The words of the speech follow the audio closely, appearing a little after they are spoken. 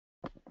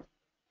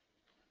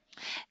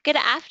Good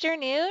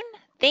afternoon.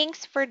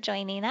 Thanks for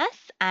joining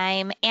us.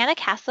 I'm Anna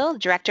Castle,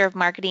 Director of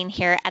Marketing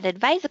here at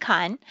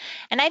Advisicon,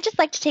 and I'd just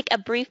like to take a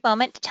brief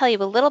moment to tell you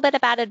a little bit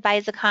about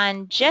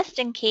Advisicon just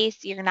in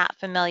case you're not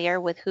familiar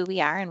with who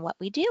we are and what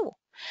we do.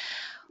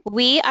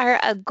 We are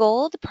a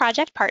gold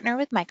project partner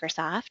with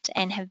Microsoft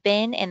and have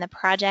been in the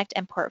project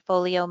and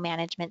portfolio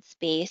management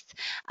space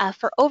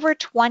for over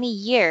 20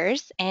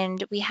 years,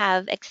 and we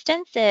have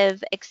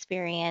extensive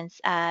experience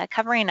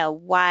covering a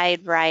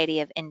wide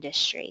variety of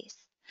industries.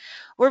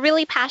 We're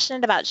really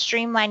passionate about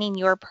streamlining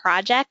your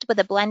project with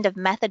a blend of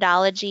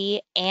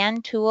methodology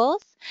and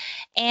tools.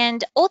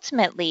 And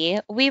ultimately,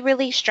 we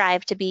really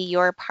strive to be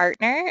your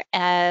partner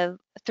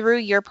through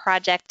your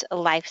project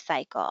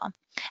lifecycle.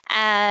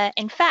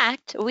 In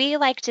fact, we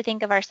like to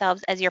think of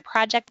ourselves as your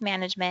project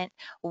management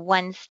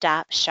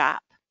one-stop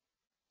shop.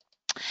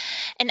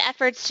 In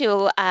efforts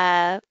to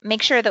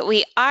make sure that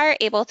we are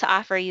able to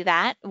offer you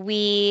that,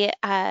 we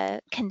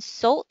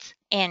consult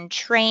and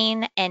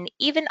train and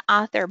even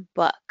author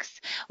books.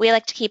 We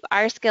like to keep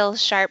our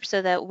skills sharp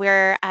so that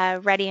we're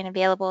ready and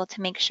available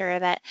to make sure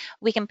that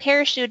we can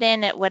parachute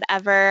in at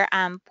whatever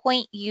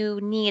point you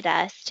need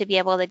us to be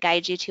able to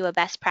guide you to a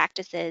best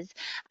practices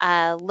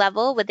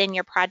level within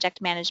your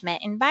project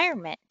management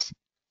environment.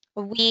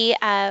 We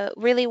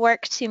really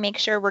work to make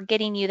sure we're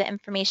getting you the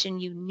information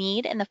you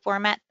need in the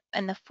format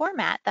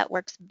that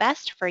works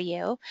best for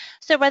you.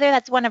 So whether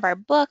that's one of our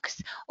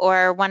books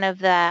or one of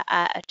the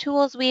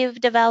tools we've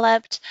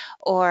developed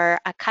or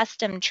a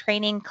custom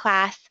training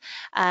class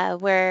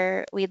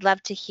where we'd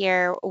love to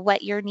hear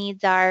what your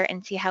needs are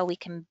and see how we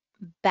can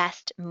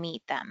best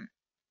meet them.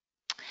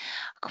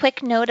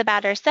 Quick note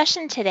about our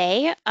session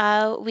today.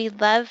 We'd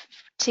love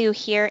to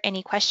hear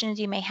any questions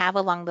you may have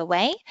along the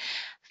way.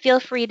 Feel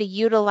free to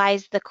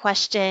utilize the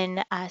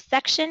question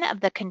section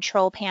of the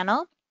control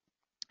panel,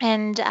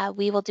 and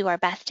we will do our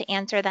best to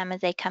answer them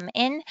as they come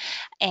in.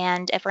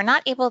 And if we're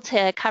not able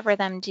to cover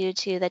them due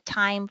to the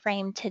time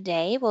frame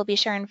today, we'll be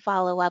sure and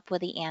follow up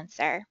with the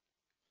answer.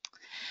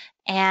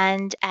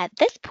 And at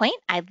this point,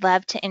 I'd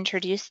love to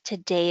introduce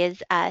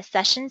today's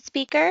session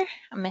speaker,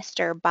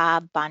 Mr.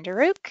 Bob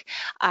Bondaruk,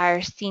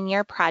 our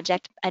Senior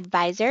Project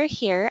Advisor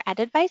here at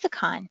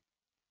Advisicon.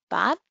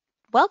 Bob,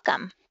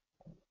 welcome.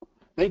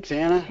 Thanks,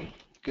 Anna.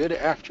 Good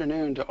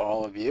afternoon to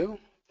all of you.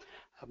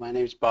 My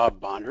name is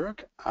Bob Bondaruk.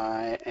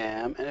 I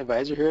am an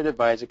advisor here at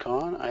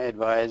Advisicon. I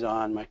advise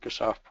on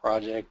Microsoft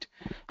project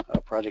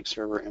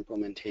server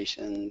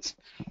implementations.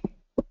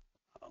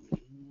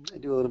 I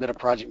do a little bit of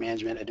project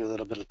management. I do a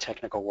little bit of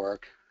technical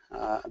work.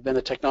 I've been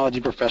a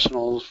technology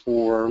professional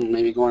for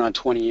maybe going on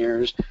 20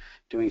 years,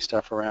 doing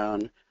stuff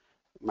around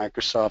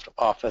Microsoft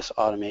Office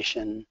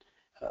automation,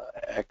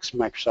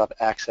 Microsoft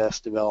Access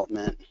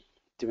development,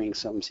 doing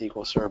some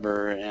SQL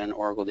Server and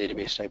Oracle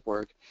database type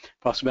work.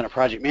 I've also been a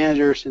project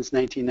manager since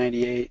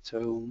 1998,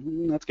 so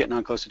that's getting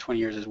on close to 20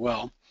 years as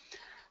well.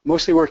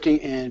 Mostly working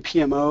in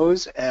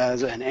PMOs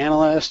as an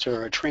analyst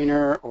or a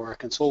trainer or a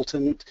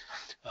consultant,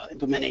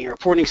 implementing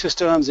reporting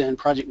systems and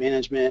project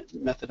management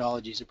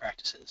methodologies and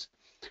practices.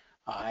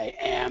 I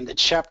am the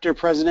chapter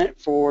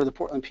president for the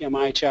Portland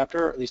PMI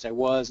chapter, or at least I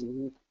was,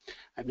 and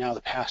I'm now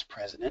the past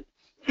president.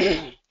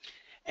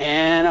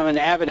 And I'm an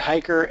avid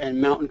hiker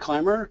and mountain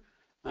climber.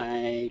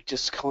 I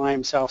just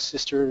climbed South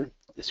Sister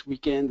this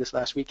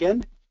last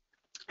weekend,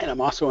 and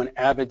I'm also an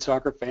avid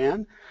soccer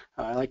fan.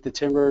 I like the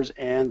Timbers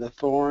and the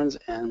Thorns,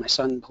 and my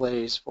son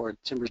plays for the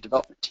Timbers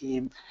development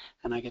team,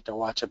 and I get to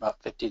watch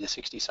about 50 to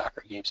 60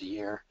 soccer games a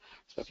year.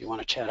 So if you want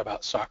to chat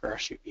about soccer,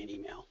 shoot me an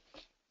email.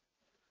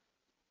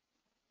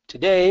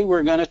 Today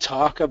we're going to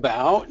talk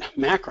about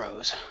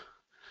macros.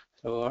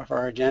 So for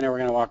our agenda, we're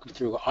going to walk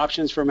through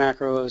options for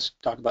macros,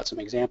 talk about some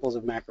examples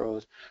of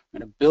macros. We're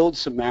going to build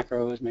some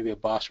macros, maybe a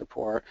boss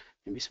report,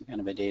 maybe some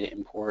kind of a data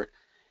import.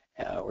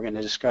 We're going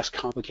to discuss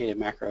complicated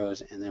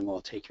macros, and then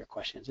we'll take your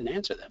questions and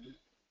answer them.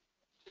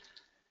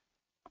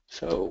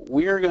 So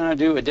we're going to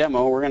do a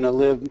demo. We're going to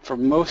live for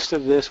most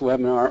of this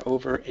webinar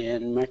over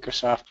in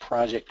Microsoft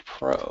Project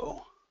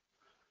Pro.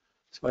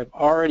 So I've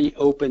already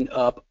opened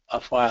up a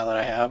file that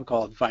I have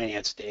called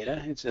finance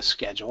data. It's a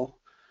schedule.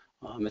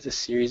 It's a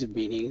series of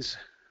meetings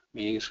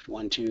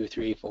 1, 2,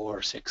 3,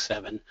 4, 6,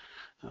 7.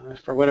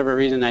 For whatever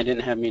reason, I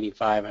didn't have meeting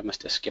 5. I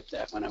must have skipped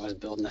that when I was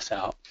building this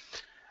out.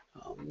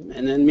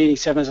 And then meeting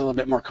 7 is a little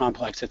bit more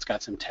complex. It's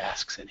got some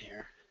tasks in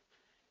here.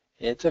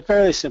 It's a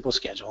fairly simple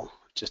schedule,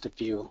 just a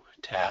few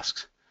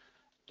tasks,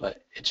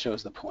 but it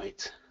shows the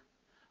points.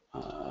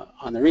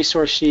 On the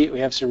resource sheet,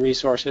 we have some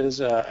resources.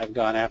 I've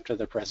gone after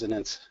the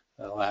presidents,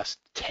 the last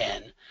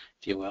 10,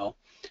 if you will.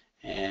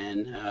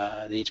 And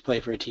they each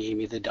play for a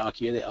team, either the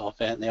donkey or the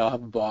elephant, and they all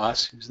have a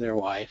boss who's their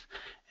wife.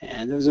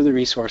 And those are the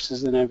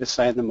resources, and I've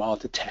assigned them all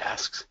to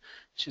tasks.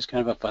 It's just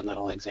kind of a fun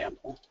little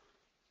example.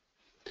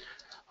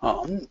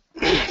 So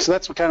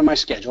that's kind of my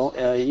schedule.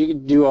 You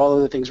can do all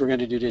of the things we're going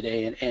to do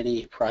today in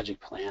any project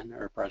plan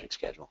or project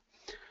schedule.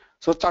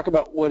 So let's talk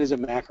about what is a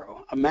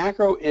macro. A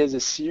macro is a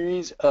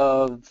series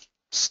of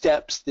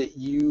steps that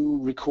you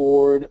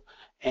record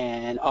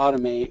and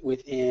automate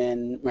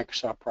within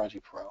Microsoft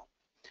Project Pro.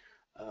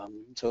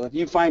 So if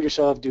you find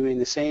yourself doing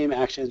the same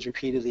actions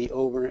repeatedly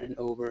over and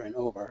over and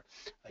over,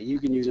 you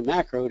can use a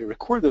macro to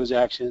record those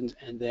actions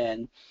and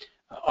then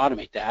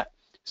automate that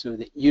so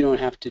that you don't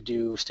have to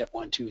do step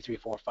 1, 2, 3,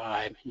 4,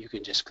 5. You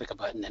can just click a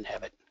button and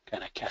have it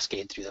kind of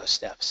cascade through those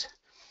steps.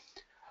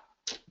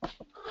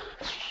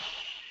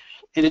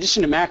 In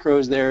addition to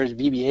macros, there's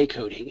VBA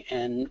coding,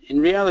 and in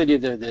reality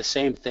they're the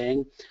same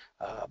thing,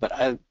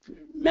 but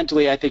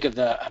mentally I think of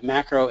the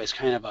macro as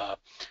kind of a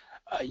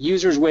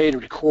user's way to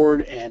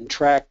record and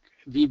track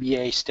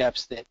VBA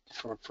steps that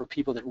for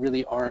people that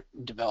really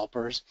aren't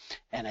developers,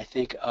 and I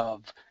think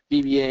of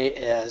VBA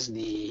as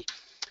the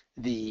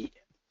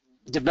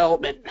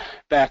development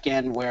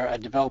backend where a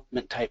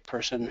development type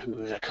person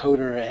who is a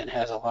coder and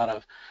has a lot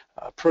of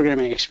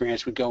programming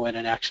experience would go in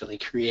and actually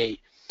create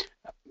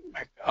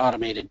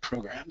automated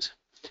programs.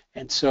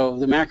 And so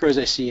the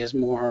macros I see is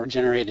more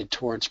generated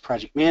towards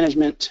project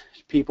management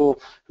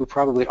people who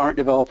probably aren't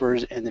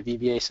developers, and the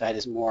VBA side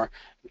is more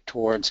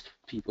towards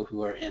people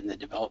who are in the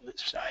development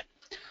side.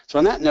 So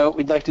on that note,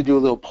 we'd like to do a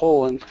little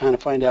poll and kind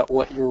of find out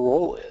what your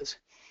role is.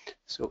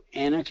 So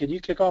Anna, could you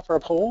kick off our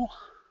poll?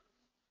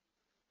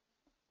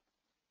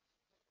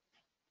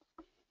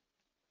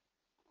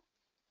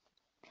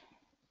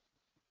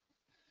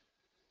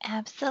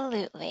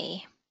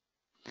 Absolutely.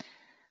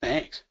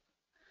 Thanks.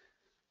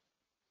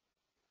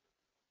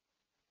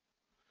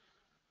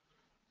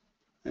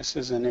 This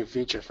is a new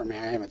feature for me.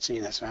 I haven't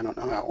seen this, so I don't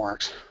know how it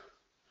works.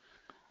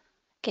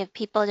 Give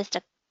people just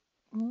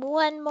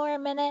one more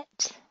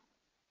minute.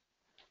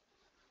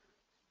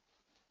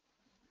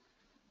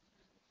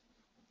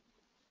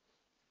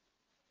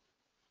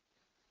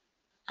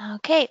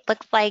 Okay,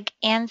 looks like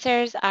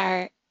answers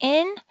are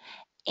in,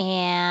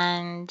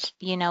 and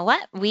you know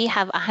what? We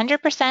have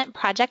 100%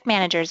 project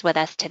managers with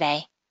us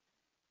today.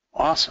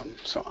 Awesome.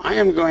 So I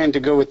am going to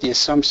go with the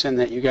assumption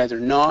that you guys are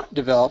not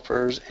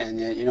developers and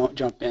that you don't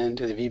jump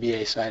into the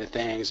VBA side of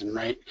things and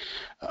write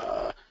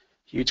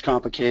huge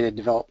complicated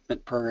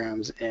development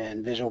programs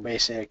in Visual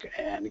Basic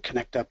and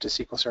connect up to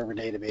SQL Server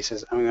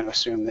databases. I'm going to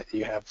assume that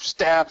you have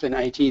staff in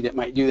IT that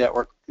might do that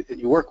work that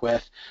you work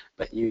with,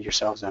 but you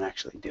yourselves don't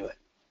actually do it.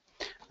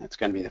 That's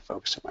going to be the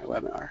focus of my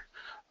webinar.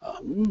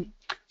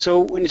 So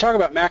when you talk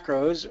about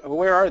macros,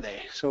 where are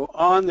they? So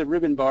on the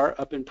ribbon bar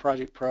up in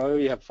Project Pro,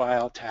 you have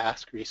File,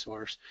 Task,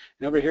 Resource,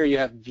 and over here you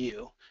have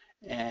View.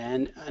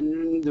 And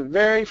on the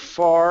very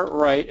far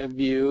right of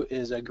View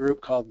is a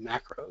group called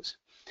Macros.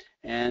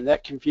 And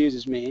that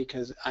confuses me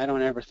because I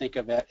don't ever think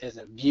of that as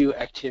a view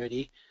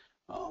activity.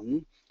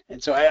 And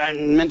so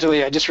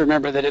mentally I just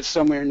remember that it's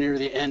somewhere near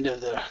the end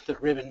of the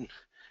ribbon,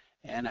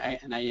 and I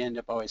end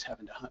up always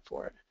having to hunt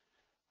for it.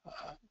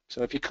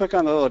 So if you click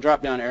on the little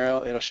drop-down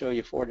arrow, it'll show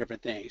you 4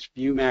 different things: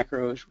 View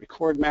macros,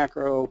 Record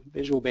macro,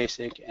 Visual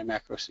Basic, and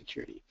Macro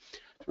Security.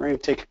 So we're going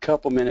to take a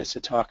couple minutes to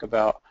talk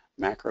about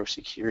macro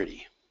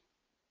security.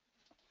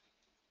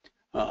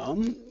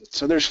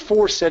 So there's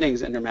 4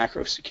 settings under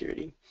macro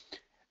security.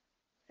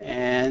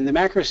 And the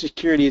macro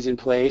security is in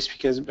place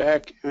because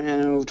back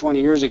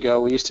 20 years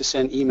ago, we used to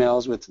send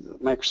emails with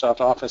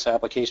Microsoft Office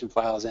application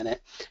files in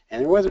it,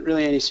 and there wasn't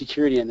really any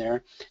security in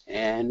there.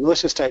 And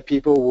malicious type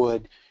people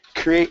would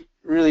create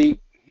really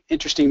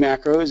interesting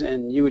macros,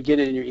 and you would get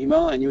it in your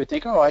email, and you would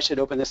think, oh, I should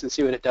open this and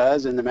see what it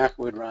does, and the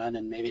macro would run,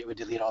 and maybe it would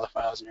delete all the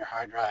files in your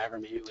hard drive, or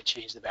maybe it would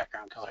change the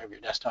background color of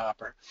your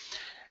desktop, or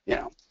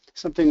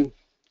something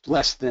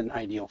less than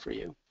ideal for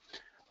you.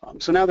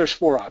 So now there's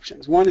 4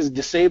 options. One is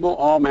disable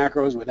all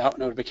macros without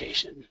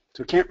notification.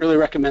 So we can't really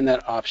recommend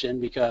that option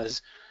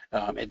because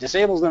it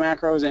disables the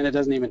macros and it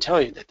doesn't even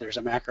tell you that there's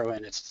a macro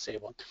and it's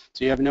disabled.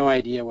 So you have no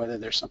idea whether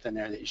there's something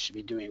there that you should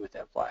be doing with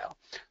that file.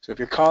 So if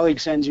your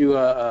colleague sends you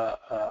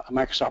a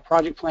Microsoft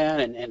project plan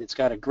and it's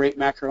got a great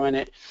macro in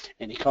it,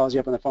 and he calls you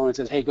up on the phone and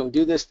says, hey, go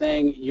do this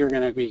thing, you're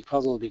going to be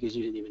puzzled because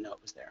you didn't even know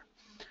it was there.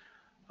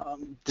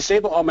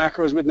 Disable all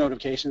macros with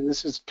notification.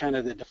 This is kind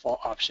of the default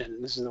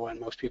option. This is the one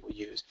most people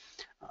use.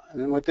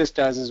 And then what this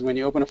does is when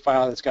you open a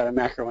file that's got a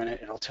macro in it,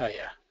 it'll tell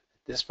you,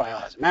 this file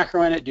has a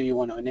macro in it. Do you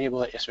want to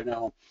enable it? Yes or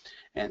no?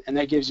 And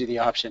that gives you the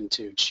option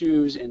to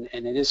choose, and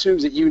it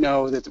assumes that you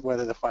know that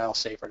whether the file's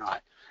safe or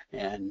not,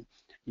 and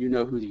you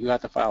know who you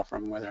got the file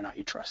from, whether or not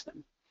you trust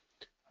them.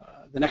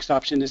 The next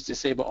option is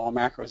disable all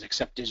macros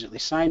except digitally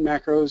signed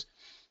macros.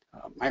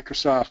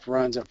 Microsoft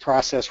runs a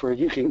process where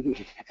you can,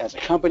 as a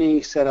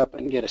company, set up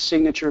and get a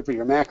signature for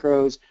your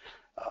macros.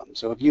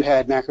 So if you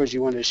had macros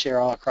you wanted to share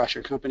all across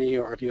your company,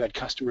 or if you had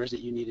customers that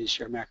you needed to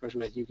share macros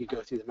with, you could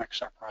go through the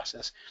Microsoft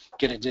process,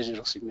 get a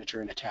digital signature,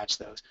 and attach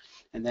those.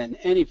 And then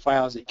any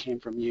files that came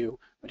from you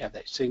would have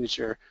that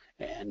signature,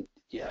 and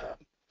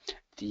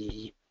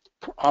the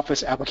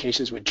Office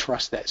applications would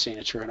trust that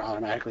signature and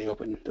automatically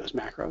open those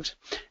macros.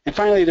 And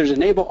finally, there's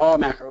enable all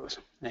macros.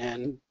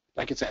 And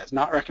like it says,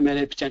 not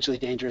recommended, potentially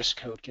dangerous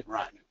code can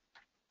run.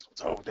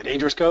 So the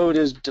dangerous code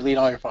is delete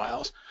all your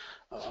files.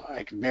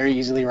 I can very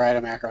easily write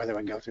a macro that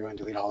would go through and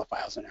delete all the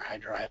files in your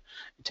hard drive.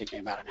 It'd take me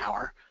about an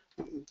hour.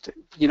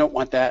 You don't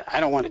want that. I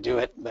don't want to do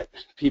it, but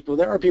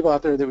there are people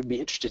out there that would be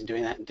interested in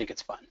doing that and think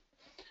it's fun.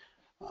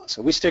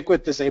 So we stick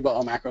with disable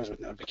all macros with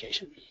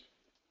notification.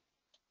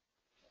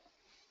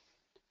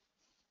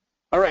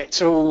 All right,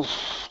 so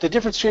the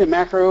difference between a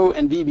macro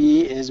and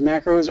VB is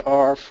macros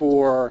are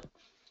for,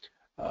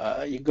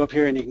 you can go up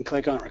here and you can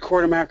click on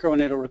record a macro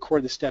and it'll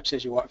record the steps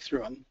as you walk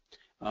through them.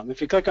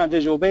 If you click on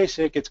Visual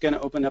Basic, it's going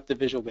to open up the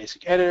Visual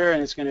Basic editor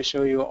and it's going to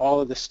show you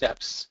all of the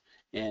steps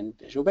in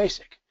Visual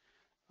Basic.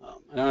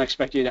 I don't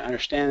expect you to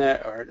understand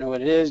that or know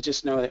what it is,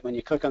 just know that when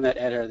you click on that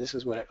editor, this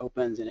is what it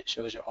opens and it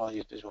shows you all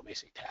these Visual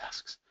Basic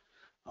tasks.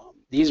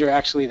 These are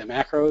actually the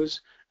macros.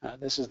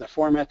 This is the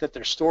format that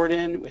they're stored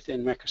in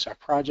within Microsoft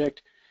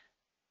Project.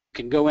 You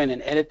can go in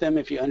and edit them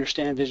if you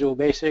understand Visual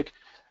Basic.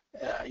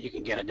 You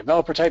can get a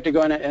developer type to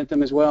go in and edit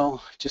them as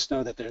well. Just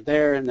know that they're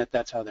there and that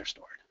that's how they're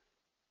stored.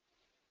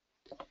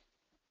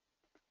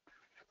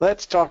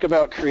 Let's talk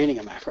about creating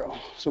a macro.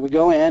 So we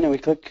go in and we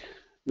click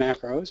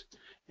macros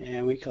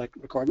and we click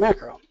record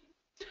macro.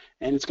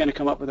 And it's going to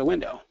come up with a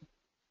window.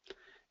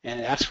 And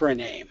it asks for a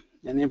name.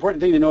 And the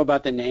important thing to know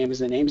about the name is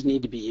the names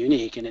need to be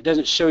unique, and it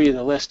doesn't show you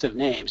the list of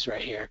names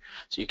right here.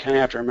 So you kind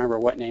of have to remember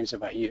what names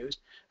have I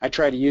used. I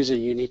try to use a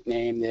unique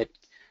name that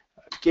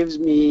gives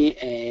me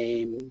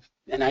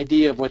an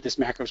idea of what this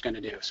macro is going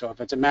to do. So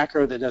if it's a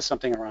macro that does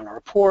something around a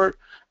report,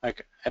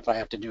 like if I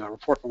have to do a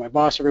report for my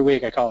boss every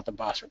week, I call it the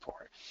boss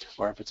report.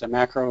 Or if it's a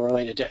macro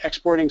related to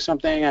exporting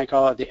something, I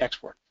call it the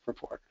export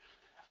report.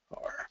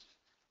 Or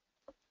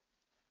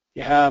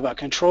you have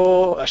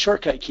a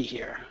shortcut key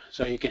here.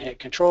 So you can hit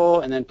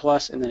Control and then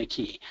plus and then a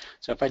key.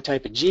 So if I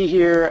type a G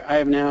here, I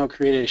have now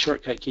created a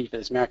shortcut key for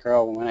this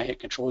macro, and when I hit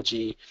Control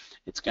G,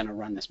 it's going to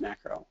run this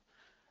macro.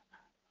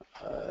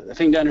 The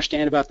thing to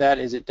understand about that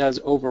is it does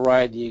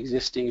override the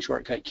existing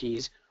shortcut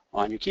keys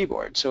on your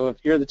keyboard. So if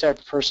you're the type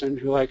of person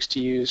who likes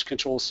to use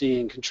Control C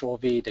and Control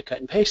V to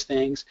cut and paste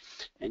things,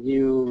 and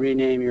you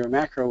rename your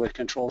macro with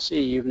Control C,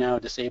 you've now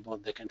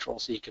disabled the Control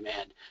C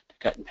command to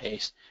cut and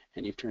paste,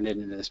 and you've turned it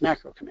into this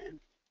macro command.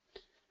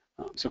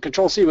 So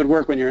Control C would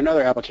work when you're in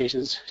other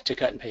applications to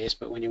cut and paste,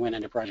 but when you went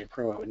into Project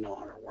Pro, it would no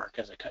longer work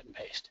as a cut and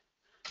paste.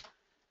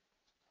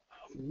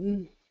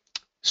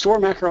 Store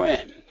macro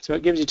in. So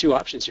it gives you two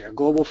options here, a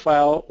global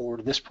file or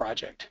this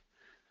project.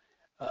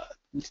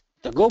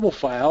 The global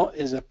file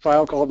is a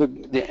file called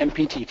the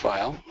MPT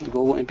file, the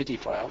global MPT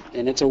file,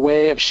 and it's a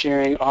way of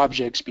sharing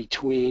objects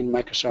between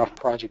Microsoft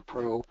Project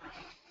Pro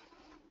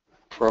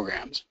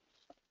programs.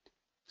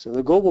 So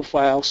the global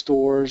file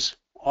stores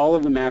all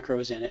of the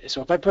macros in it.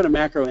 So if I put a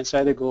macro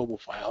inside the global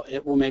file,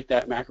 it will make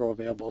that macro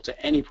available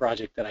to any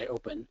project that I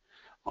open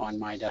on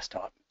my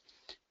desktop.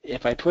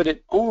 If I put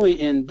it only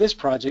in this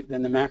project,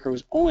 then the macro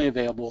is only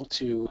available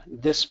to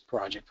this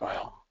project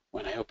file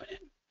when I open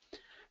it.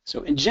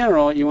 So in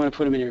general, you want to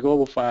put them in your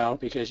global file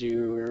because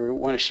you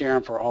want to share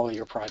them for all of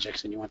your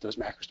projects and you want those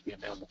macros to be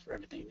available for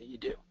everything that you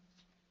do.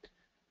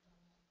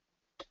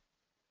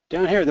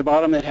 Down here at the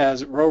bottom, it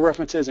has row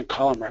references and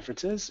column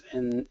references,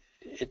 and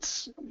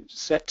it's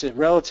set to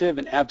relative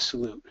and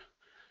absolute.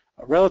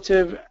 A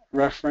relative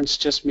reference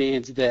just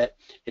means that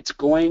it's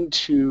going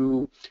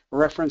to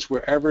reference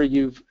whatever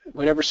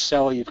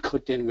cell you've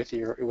clicked in with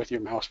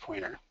your mouse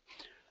pointer.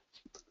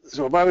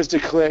 So if I was to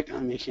click,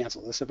 let me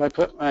cancel this. If I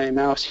put my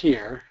mouse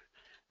here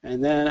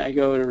and then I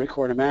go to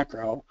record a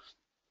macro,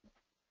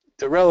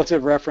 the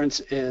relative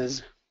reference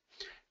is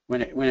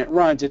when it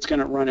runs, it's going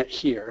to run it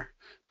here.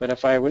 But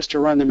if I was to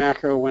run the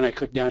macro when I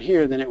click down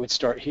here, then it would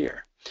start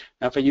here.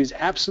 Now if I use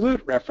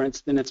absolute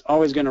reference, then it's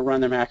always going to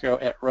run the macro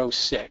at row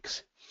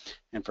 6.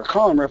 And for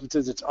column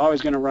references, it's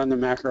always going to run the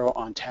macro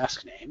on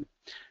task name.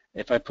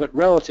 If I put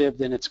relative,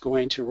 then it's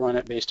going to run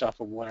it based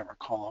off of whatever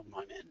column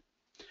I'm in.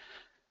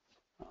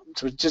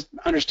 So just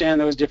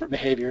understand those different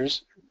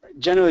behaviors.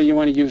 Generally, you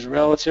want to use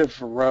relative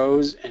for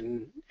rows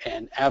and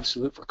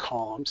absolute for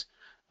columns.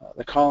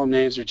 The column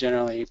names are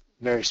generally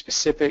very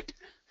specific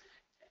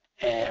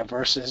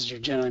versus you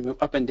generally move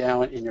up and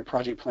down in your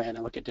project plan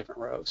and look at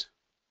different rows.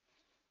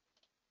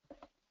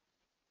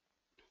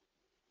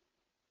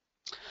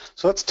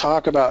 So let's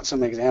talk about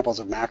some examples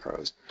of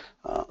macros.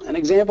 An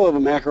example of a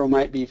macro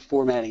might be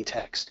formatting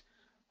text.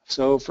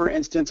 So for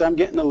instance, I'm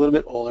getting a little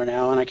bit older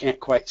now and I can't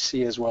quite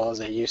see as well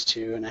as I used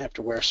to, and I have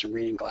to wear some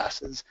reading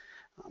glasses,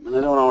 and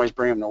I don't always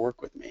bring them to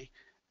work with me.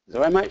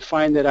 So I might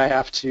find that I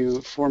have to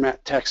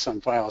format text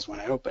on files when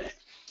I open it.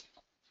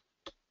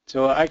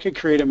 So I could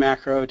create a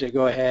macro to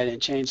go ahead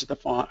and change the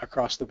font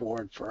across the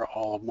board for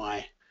all of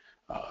my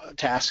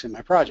tasks in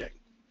my project.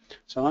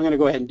 So I'm going to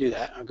go ahead and do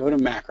that. I'll go to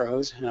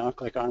macros and I'll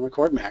click on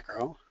record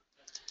macro,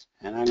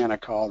 and I'm going to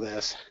call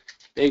this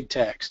big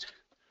text.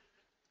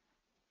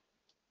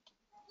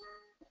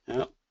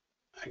 Oh,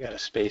 I got a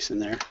space in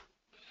there.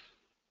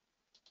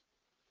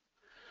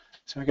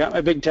 So I got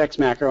my big text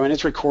macro and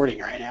it's recording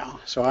right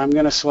now. So I'm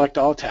going to select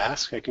all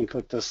tasks. I can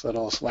click this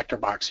little selector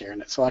box here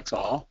and it selects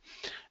all.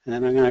 And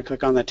then I'm going to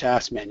click on the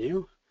task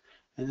menu,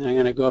 and then I'm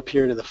going to go up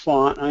here to the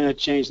font. I'm going to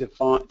change the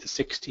font to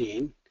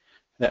 16.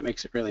 That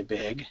makes it really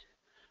big.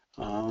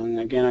 And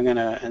then I'm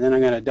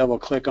going to double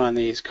click on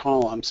these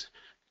columns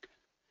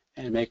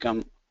and make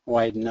them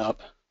widen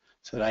up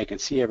so that I can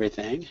see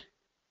everything.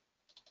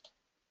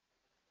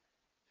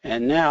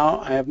 And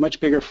now I have much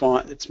bigger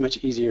font that's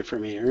much easier for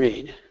me to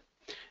read.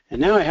 And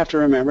now I have to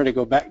remember to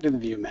go back to the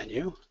View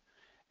menu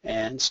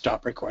and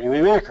stop recording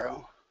my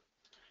macro.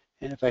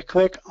 And if I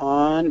click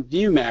on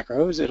View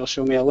Macros, it'll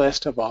show me a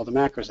list of all the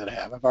macros that I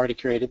have. I've already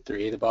created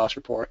 3, the Boss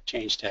Report,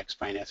 Change Text,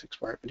 Finance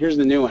Export. But here's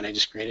the new one I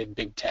just created,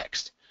 Big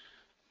Text.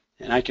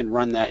 And I can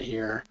run that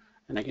here,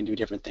 and I can do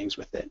different things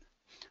with it.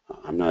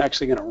 I'm not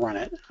actually going to run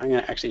it. I'm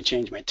going to actually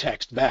change my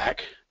text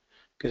back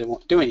because it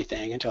won't do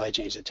anything until I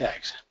change the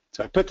text.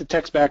 So I put the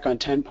text back on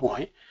 10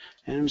 point,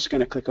 and I'm just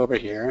going to click over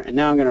here, and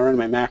now I'm going to run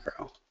my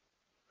macro.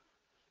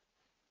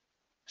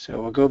 So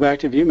we'll go back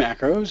to View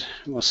Macros,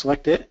 and we'll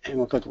select it, and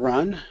we'll click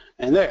Run,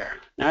 and there.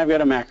 Now I've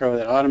got a macro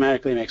that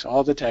automatically makes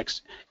all the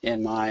text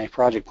in my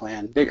project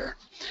plan bigger.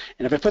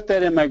 And if I put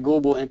that in my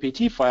global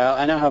MPT file,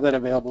 I now have that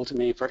available to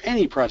me for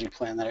any project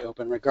plan that I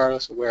open,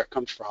 regardless of where it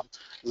comes from,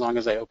 as long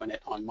as I open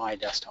it on my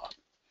desktop.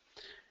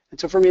 And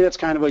so for me, that's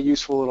kind of a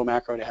useful little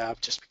macro to have,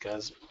 just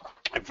because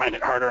I find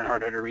it harder and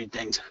harder to read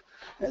things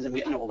as I'm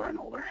getting older and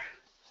older.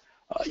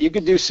 You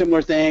could do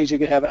similar things. You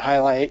could have it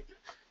highlight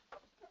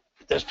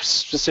the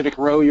specific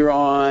row you're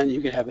on.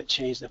 You could have it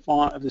change the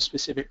font of the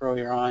specific row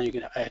you're on. You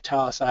could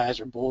italicize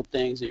or bold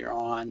things that you're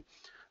on.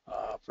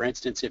 For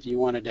instance, if you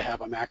wanted to have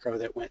a macro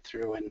that went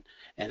through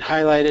and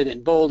highlighted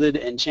and bolded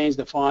and changed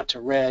the font to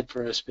red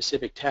for a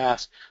specific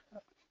task,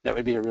 that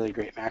would be a really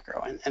great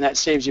macro. And that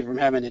saves you from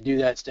having to do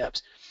that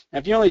steps. Now,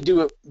 if you only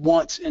do it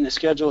once in the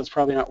schedule, it's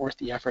probably not worth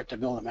the effort to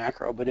build a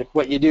macro. But if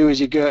what you do is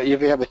if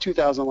you have a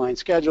 2,000 line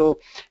schedule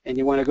and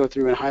you want to go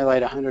through and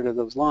highlight 100 of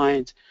those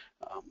lines,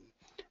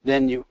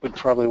 then you would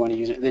probably want to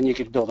use it. Then you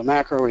could build a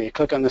macro where you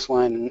click on this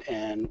line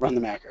and run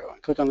the macro,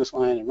 and click on this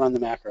line and run the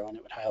macro, and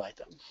it would highlight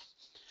them.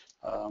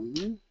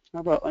 How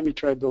about let me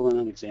try building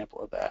an example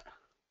of that.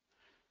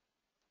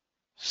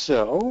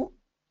 So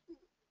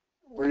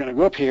we're going to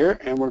go up here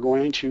and we're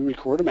going to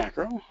record a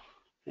macro,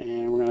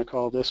 and we're going to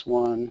call this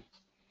one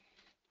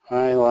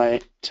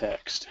highlight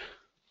text.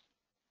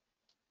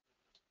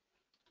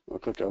 We'll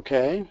click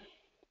OK,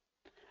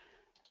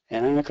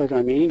 and I'm going to click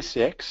on meeting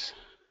 6.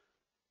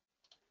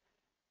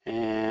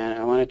 And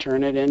I want to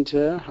turn it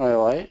into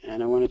highlight,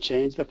 and I want to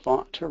change the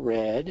font to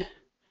red,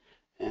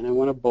 and I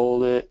want to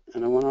bold it,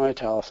 and I want to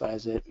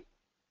italicize it.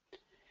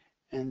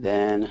 And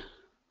then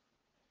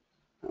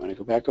I want to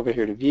go back over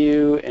here to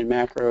View and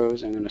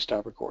Macros. I'm going to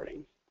stop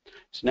recording.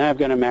 So now I've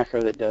got a macro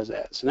that does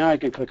that. So now I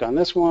can click on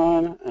this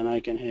one, and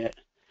I can hit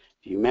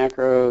View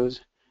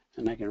Macros,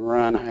 and I can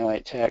run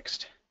highlight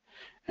text.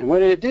 And what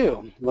did it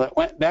do? Well, it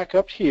went back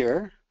up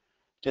here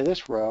to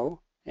this row,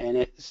 and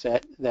it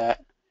set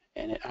that,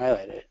 and it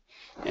highlighted it.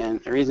 And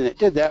the reason it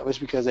did that was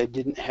because I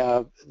didn't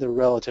have the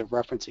relative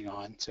referencing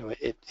on. So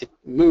it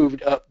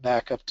moved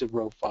back up to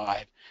row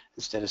 5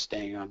 instead of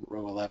staying on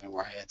row 11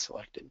 where I had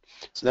selected.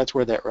 So that's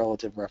where that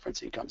relative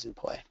referencing comes in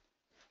play.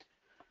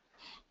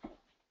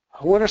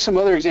 What are some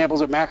other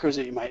examples of macros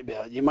that you might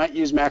build? You might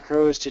use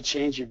macros to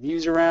change your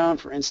views around.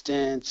 For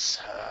instance,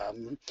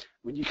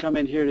 when you come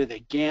in here to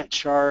the Gantt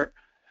chart,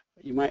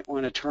 you might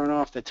want to turn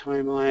off the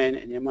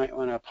timeline, and you might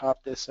want to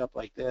pop this up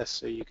like this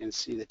so you can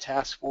see the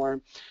task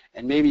form.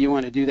 And maybe you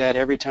want to do that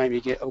every time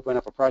you open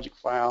up a project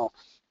file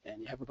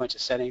and you have a bunch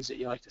of settings that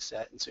you like to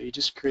set. And so you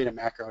just create a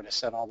macro to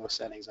set all those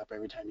settings up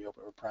every time you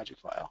open a project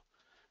file.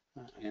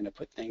 I'm going to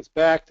put things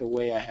back the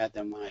way I had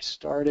them when I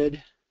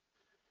started.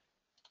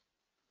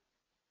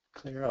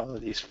 Clear all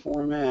of these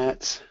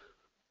formats.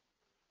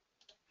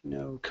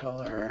 No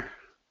color.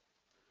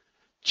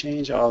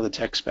 Change all the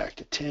text back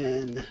to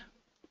 10.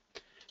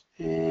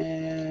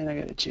 And I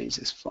got to change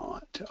this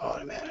font to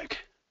automatic.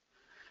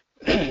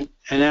 And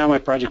now my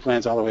project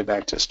plan's all the way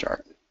back to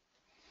start.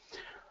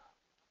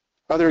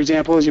 Other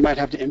examples, you might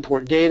have to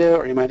import data,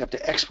 or you might have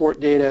to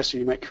export data, so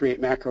you might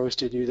create macros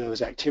to do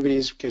those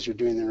activities because you're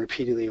doing them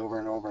repeatedly over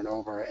and over and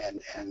over,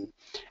 and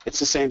it's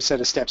the same set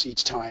of steps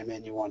each time,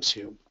 and you want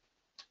to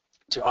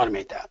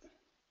automate that.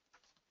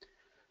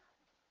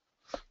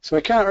 So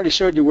I kind of already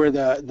showed you where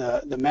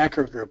the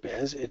macro group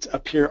is. It's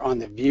up here on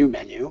the View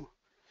menu.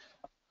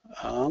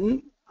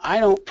 I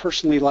don't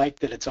personally like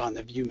that it's on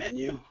the View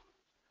menu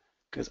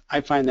because I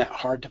find that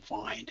hard to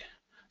find.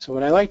 So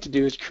what I like to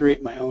do is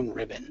create my own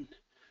ribbon.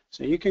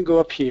 So you can go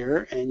up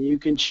here and you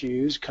can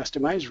choose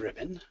Customize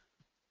Ribbon,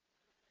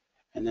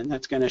 and then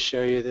that's going to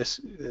show you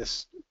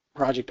this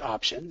project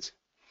options.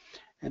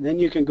 And then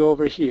you can go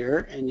over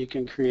here and you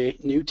can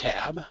create new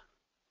tab,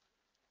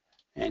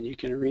 and you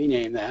can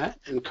rename that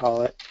and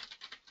call it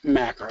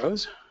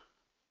Macros.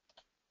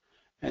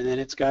 And then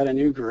it's got a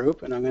new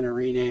group, and I'm going to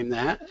rename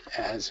that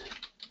as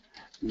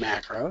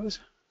Macros.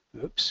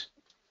 Oops.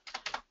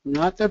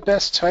 Not the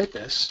best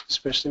typist,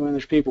 especially when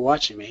there's people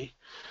watching me.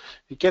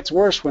 It gets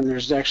worse when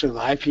there's actually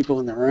live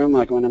people in the room,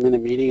 like when I'm in a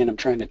meeting and I'm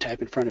trying to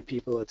type in front of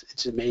people.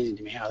 It's amazing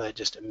to me how that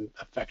just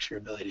affects your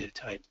ability to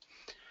type.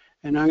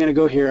 And I'm going to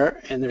go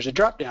here, and there's a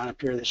drop-down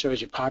up here that shows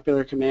you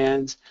popular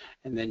commands,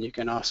 and then you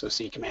can also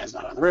see commands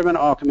not on the ribbon,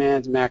 all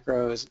commands,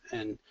 macros,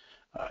 and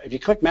if you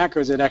click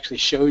macros, it actually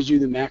shows you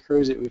the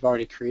macros that we've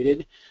already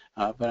created,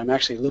 but I'm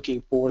actually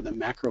looking for the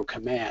macro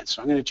commands.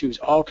 So I'm going to choose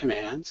all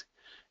commands,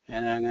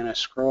 and I'm going to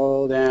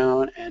scroll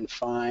down and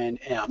find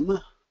M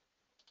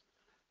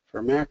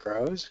for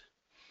macros,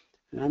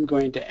 and I'm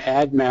going to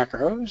add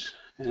macros,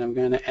 and I'm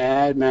going to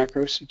add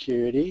macro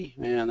security.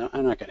 And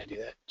I'm not going to do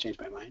that, change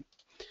my mind,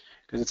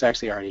 because it's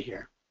actually already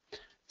here.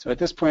 So at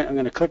this point, I'm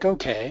going to click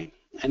OK,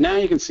 and now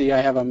you can see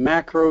I have a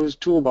macros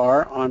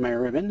toolbar on my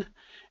ribbon,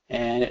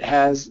 and it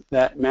has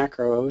that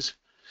macros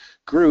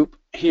group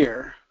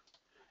here.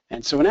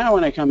 And so now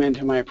when I come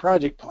into my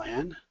project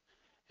plan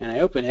and I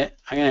open it,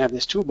 I'm going to have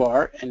this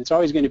toolbar, and it's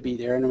always going to be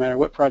there no matter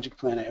what project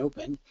plan I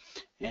open,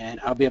 and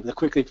I'll be able to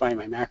quickly find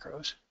my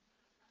macros.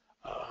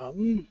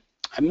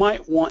 I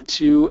might want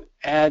to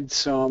add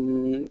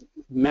some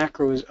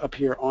macros up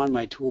here on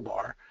my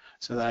toolbar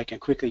so that I can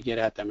quickly get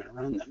at them and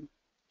run them.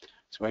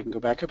 So I can go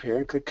back up here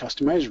and click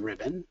Customize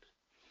Ribbon,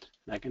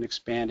 and I can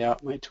expand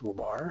out my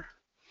toolbar.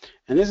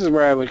 And this is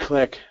where I would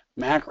click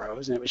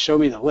Macros, and it would show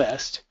me the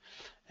list.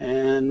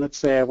 And let's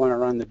say I want to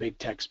run the big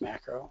text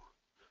macro.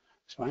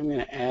 So I'm going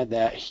to add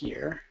that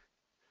here.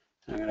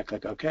 I'm going to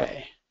click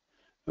OK.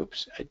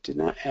 Oops, I did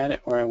not add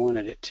it where I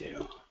wanted it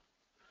to.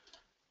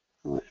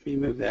 Let me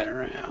move that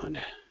around.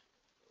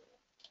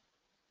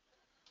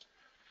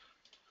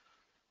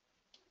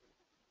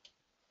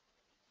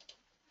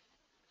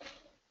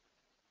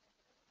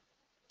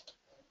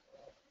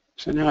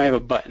 So now I have a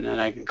button that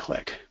I can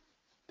click.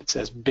 It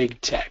says big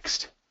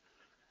text.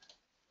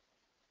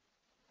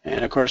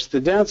 And of course, the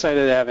downside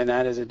of having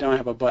that is I don't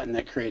have a button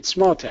that creates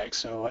small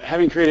text. So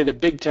having created a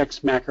big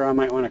text macro, I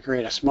might want to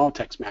create a small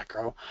text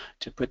macro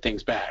to put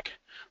things back,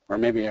 or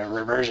maybe a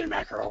reversion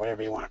macro, or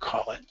whatever you want to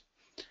call it.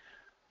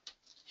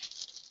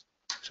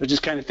 So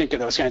just kind of think of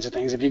those kinds of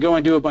things. If you go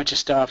and do a bunch of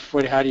stuff,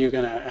 how are you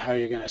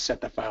gonna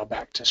set the file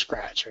back to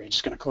scratch? Are you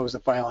just going to close the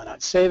file and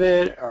not save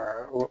it,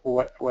 or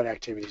what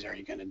activities are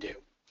you going to do?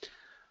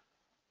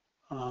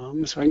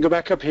 So I can go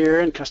back up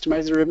here and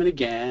customize the ribbon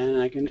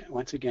again.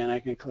 Once again I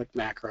can click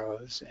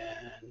macros,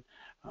 and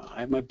I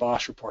have my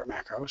boss report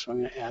macro, so I'm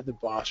going to add the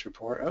boss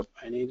report. Oh,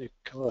 I need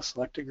to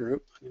select a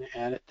group. I'm going to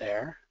add it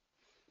there.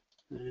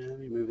 And let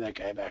me move that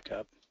guy back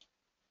up.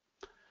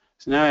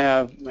 So now I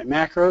have my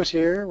macros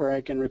here where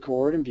I can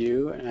record and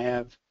view, and I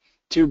have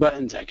two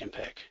buttons I can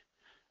pick.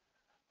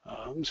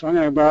 So I'm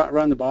going to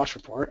run the boss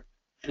report,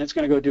 and it's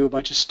going to go do a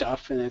bunch of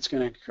stuff, and it's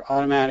going to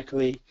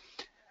automatically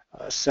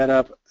set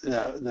up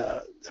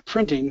the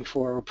printing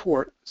for a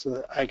report so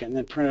that I can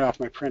then print it off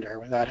my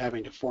printer without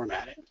having to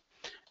format it.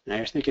 Now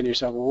you're thinking to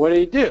yourself, well, what did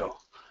he do?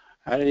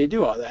 How did he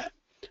do all that?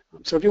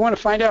 So if you want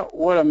to find out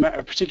what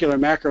a particular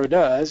macro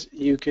does,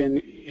 you can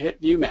hit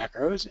View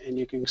Macros, and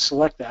you can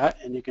select that,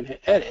 and you can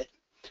hit Edit,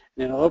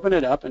 and it'll open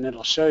it up, and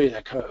it'll show you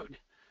the code.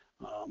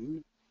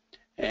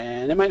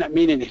 And it might not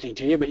mean anything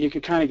to you, but you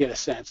can kind of get a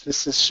sense.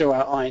 This is show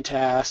outline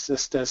tasks.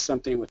 This does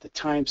something with the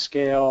time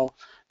scale.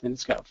 Then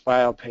it's got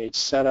file page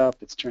setup.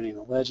 It's turning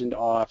the legend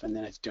off, and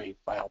then it's doing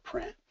file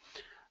print.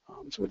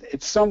 So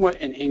it's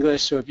somewhat in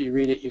English, so if you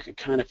read it, you can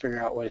kind of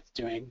figure out what it's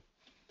doing.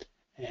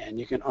 And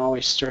you can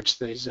always search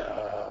these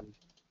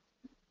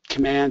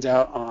commands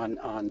out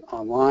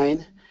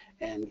online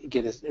and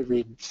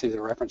read through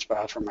the reference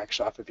files from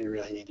Microsoft if you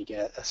really need to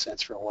get a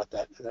sense for what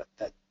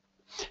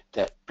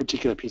that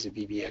particular piece of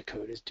VBA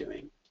code is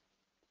doing.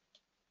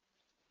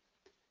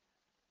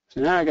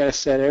 So now I got to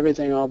set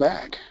everything all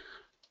back.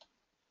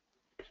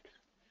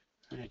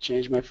 I'm going to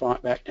change my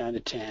font back down to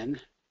 10.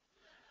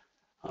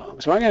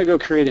 So I'm going to go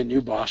create a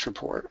new boss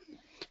report,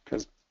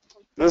 because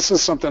this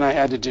is something I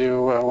had to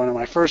do one of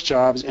my first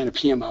jobs in a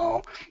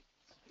PMO.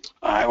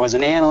 I was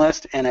an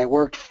analyst, and I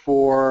worked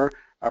for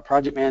a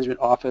project management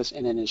office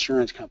in an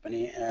insurance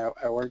company.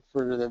 I worked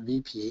for the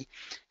VP,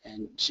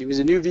 and she was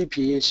a new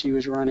VP, and she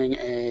was running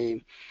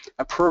a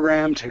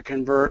program to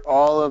convert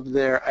all of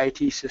their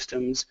IT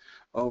systems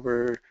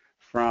over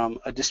from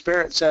a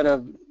disparate set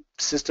of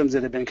systems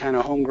that had been kind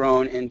of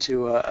homegrown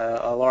into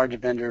a large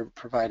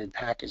vendor-provided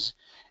package.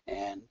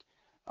 And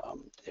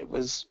it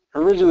was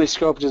originally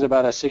scoped as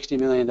about a $60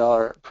 million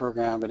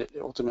program, but it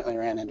ultimately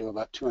ran into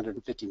about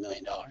 $250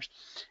 million.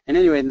 And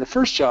anyway, the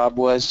first job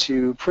was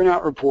to print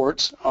out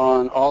reports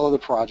on all of the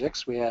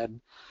projects. We had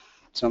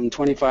some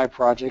 25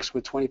 projects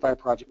with 25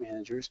 project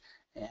managers,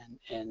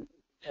 and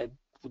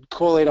would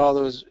collate all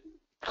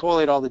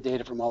the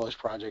data from all those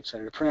projects.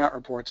 I would print out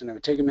reports, and I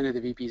would take them into the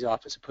VP's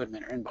office and put them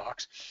in her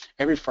inbox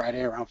every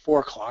Friday around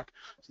 4 o'clock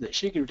so that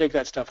she could take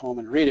that stuff home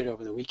and read it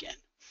over the weekend.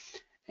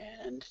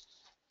 And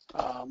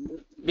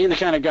being the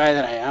kind of guy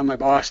that I am, my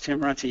boss, Tim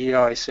Runcie, he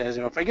always says,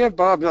 if I give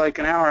Bob like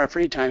an hour of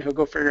free time, he'll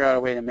go figure out a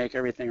way to make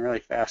everything really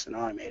fast and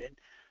automated.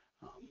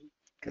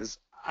 Because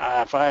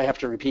if I have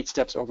to repeat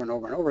steps over and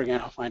over and over again,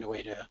 I'll find a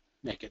way to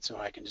make it so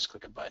I can just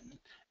click a button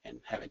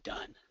and have it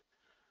done.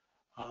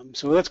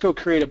 So let's go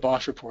create a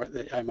boss report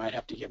that I might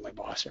have to give my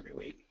boss every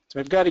week. So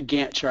I've got a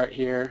Gantt chart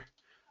here.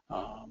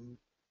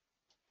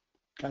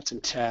 Got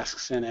some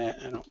tasks in it.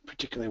 I don't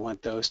particularly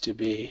want those to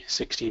be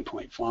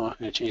 16-point font. I'm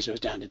going to change those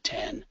down to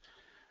 10.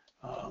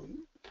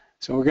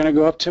 So we're going to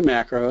go up to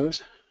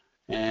macros,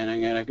 and I'm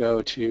going to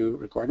go to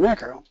record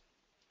macro.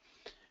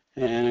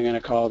 And I'm going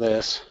to call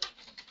this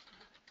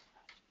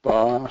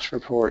boss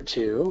report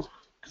 2,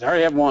 because I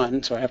already have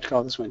one, so I have to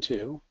call this one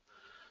 2.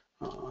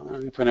 I'm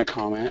going to put in a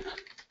comment.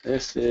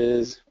 This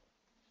is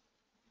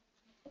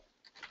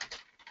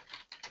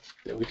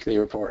the weekly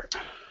report.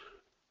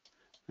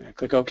 I'm going to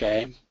click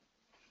OK.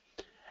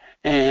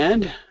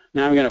 And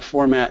now I'm going to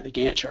format the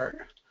Gantt chart.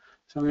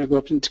 So I'm going to go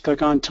up and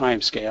click on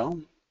timescale.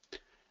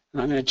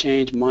 And I'm going to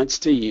change months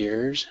to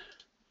years.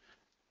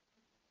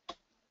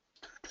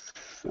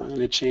 So I'm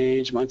going to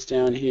change months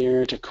down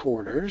here to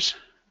quarters.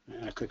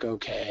 And I click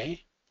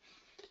OK.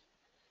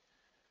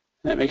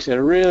 That makes it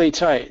really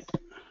tight.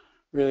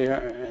 Really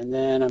hard. And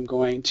then I'm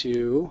going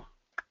to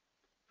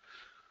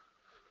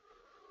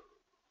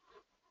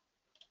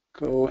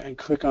go and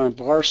click on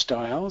bar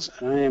styles,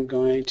 and I am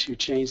going to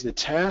change the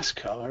task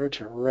color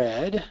to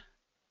red.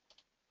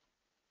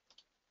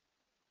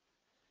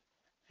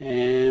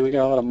 And we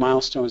got a lot of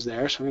milestones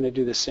there, so I'm going to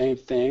do the same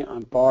thing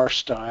on bar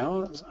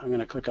styles. I'm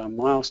going to click on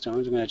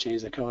milestones. I'm going to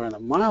change the color on the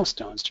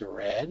milestones to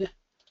red.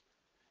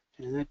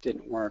 And that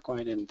didn't work.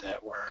 Why didn't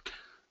that work?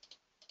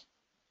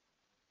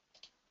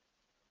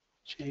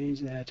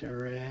 Change that to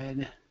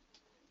red.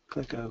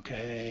 Click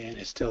OK, and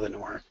it still didn't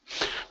work.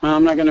 Well,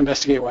 I'm not going to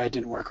investigate why it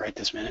didn't work right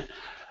this minute.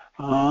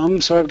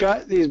 So I've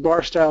got these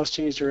bar styles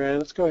changed to red.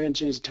 Let's go ahead and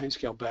change the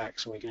timescale back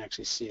so we can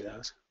actually see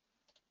those.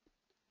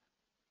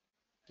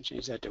 I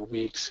change that to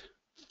weeks.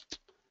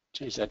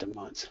 Change that to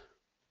months.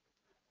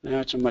 Now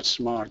it's a much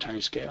smaller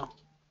timescale,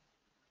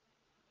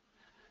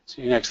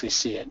 so you can actually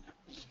see it.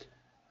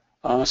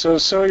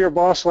 So your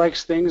boss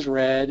likes things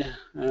red.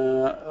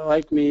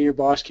 Like me, your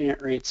boss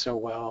can't read so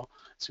well.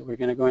 So we're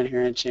going to go in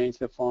here and change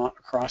the font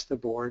across the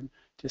board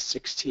to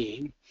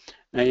 16.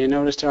 Now you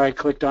noticed how I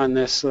clicked on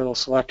this little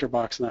selector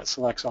box and that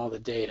selects all the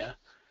data.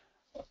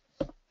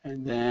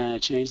 And then I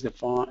change the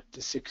font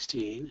to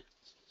 16.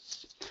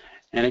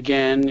 And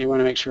again, you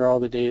want to make sure all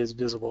the data is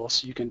visible,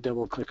 so you can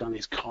double click on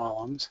these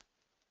columns.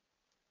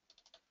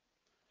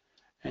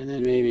 And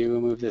then maybe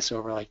we'll move this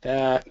over like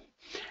that.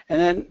 And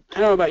then, I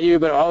don't know about you,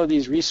 but all of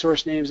these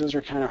resource names, those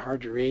are kind of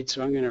hard to read,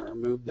 so I'm going to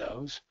remove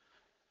those.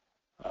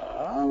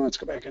 Let's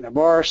go back into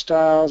bar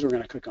styles. We're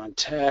going to click on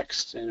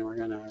text, and we're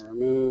going to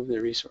remove the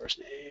resource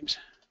names.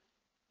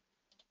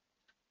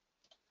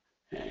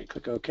 And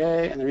click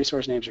OK, and the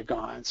resource names are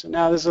gone. So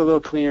now this is a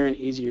little clearer and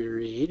easier to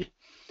read.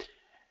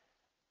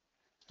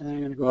 And then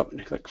I'm going to go up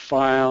and click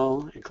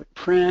File and click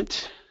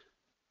Print.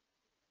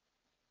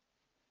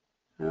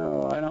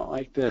 Oh, I don't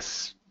like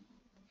this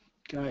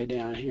guy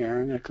down here.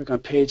 I'm going to click on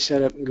Page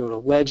Setup and go to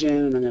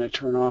Legend, and I'm going to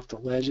turn off the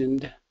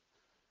legend.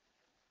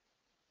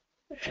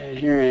 And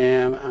here I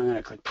am. I'm going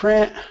to click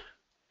Print.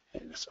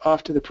 It's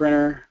off to the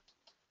printer.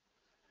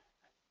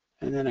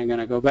 And then I'm going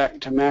to go back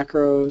to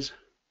macros,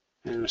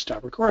 and I'm going to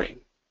stop recording.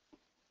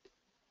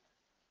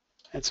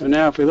 And so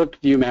now if we look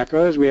at View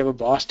Macros, we have a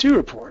Boss 2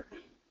 report.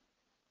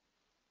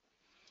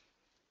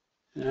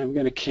 And I'm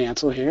going to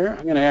cancel here.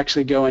 I'm going to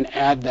actually go and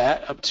add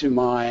that up to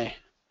my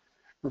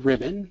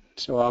ribbon.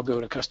 So I'll go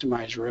to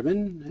Customize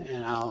Ribbon,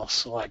 and I'll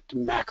select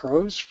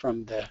Macros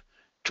from the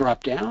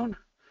drop-down.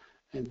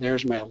 And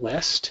there's my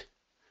list.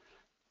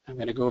 I'm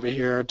going to go over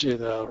here to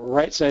the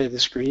right side of the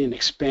screen and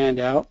expand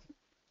out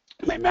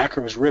my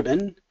Macros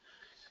ribbon.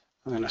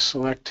 I'm going to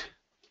select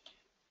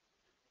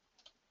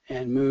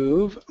and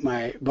move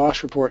my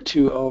Boss Report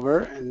 2 over.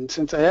 And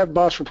since I have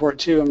Boss Report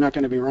 2, I'm not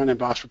going to be running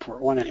Boss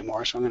Report 1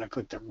 anymore. So I'm going to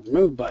click the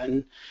Remove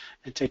button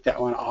and take that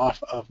one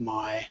off of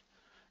my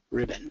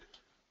ribbon.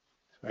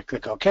 So I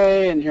click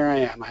OK, and here I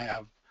am. I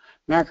have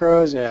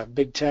macros, I have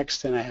big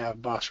text, and I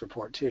have Boss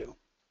Report 2.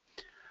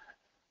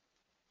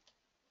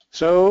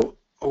 So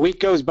a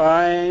week goes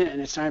by, and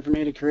it's time for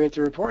me to create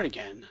the report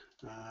again.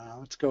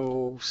 Let's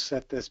go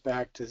set this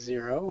back to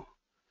 0,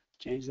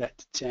 change that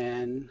to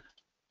 10,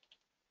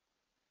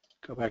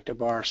 go back to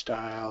bar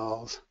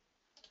styles,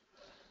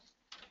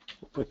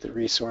 we'll put the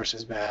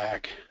resources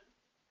back.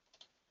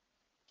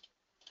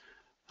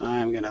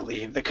 I'm going to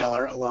leave the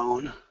color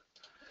alone.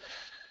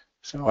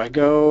 So I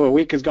go, a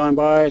week has gone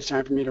by, it's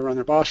time for me to run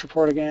the Boss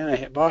Report again. I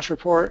hit Boss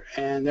Report,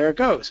 and there it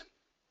goes.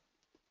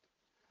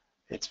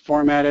 It's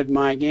formatted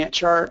my Gantt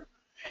chart.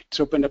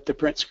 It's opened up the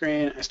print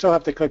screen. I still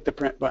have to click the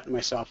print button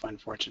myself,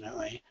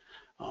 unfortunately.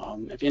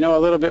 If you know a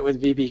little bit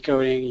with VB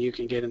coding, you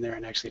can get in there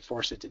and actually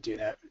force it to do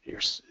that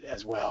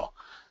as well.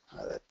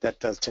 That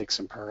does take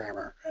some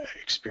programmer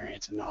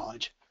experience and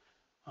knowledge.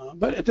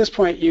 But at this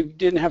point, you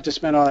didn't have to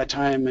spend all that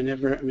time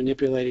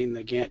manipulating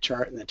the Gantt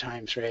chart and the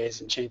time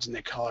trays and changing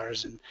the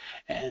colors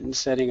and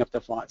setting up the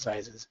font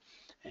sizes.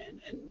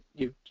 And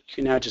you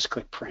can now just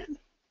click print.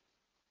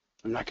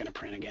 I'm not going to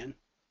print again.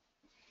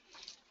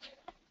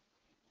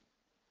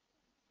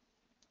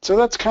 So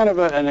that's kind of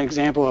an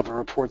example of a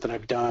report that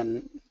I've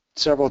done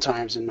several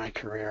times in my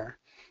career.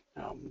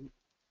 I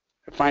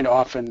find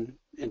often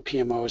in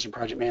PMOs and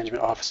project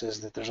management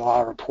offices that there's a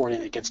lot of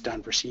reporting that gets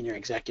done for senior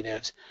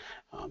executives.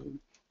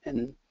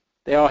 And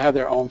they all have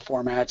their own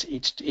formats.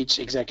 Each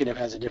executive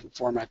has a different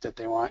format that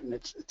they want, and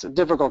it's a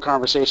difficult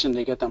conversation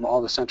to get them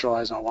all to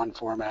centralize on one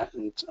format,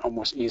 and it's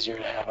almost easier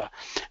to have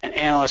an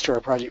analyst or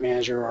a project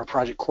manager or a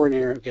project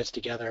coordinator who gets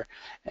together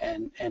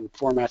and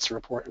formats the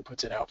report and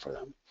puts it out for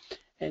them.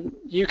 And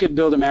you could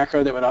build a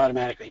macro that would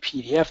automatically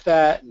PDF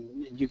that,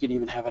 and you could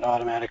even have it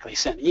automatically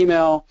send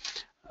email.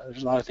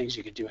 There's a lot of things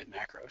you could do with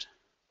macros.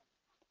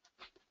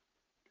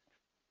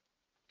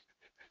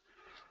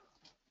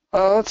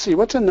 Let's see,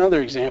 what's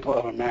another example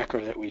of a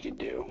macro that we could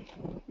do?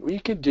 We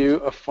could do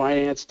a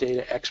finance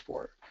data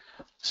export.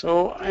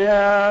 So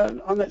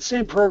on that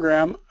same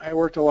program, I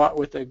worked a lot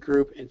with a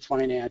group in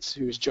finance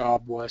whose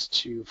job was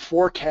to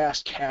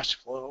forecast cash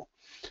flow.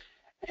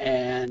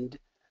 And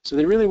so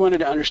they really wanted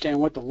to understand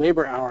what the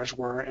labor hours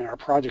were in our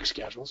project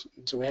schedules.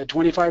 And so we had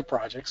 25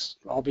 projects,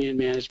 all being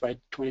managed by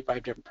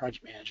 25 different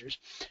project managers.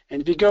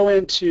 And if you go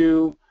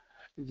into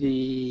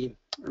the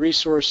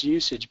resource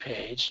usage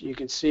page, you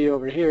can see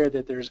over here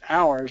that there's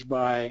hours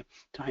by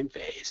time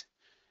phase.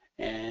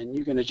 And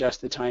you can adjust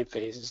the time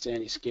phases to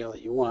any scale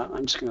that you want.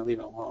 I'm just going to leave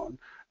it alone.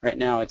 Right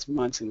now it's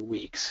months and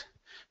weeks.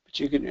 But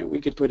we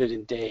could put it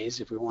in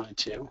days if we wanted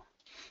to.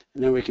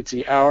 And then we could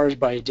see hours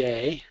by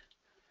day.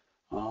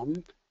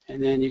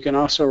 And then you can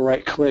also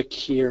right-click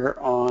here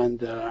on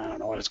the, I don't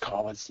know what it's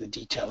called, it's the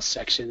details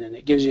section, and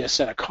it gives you a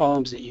set of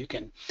columns that you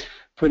can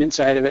put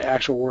inside of it: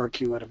 actual work,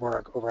 cumulative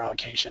work, over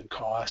allocation,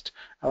 cost.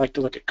 I like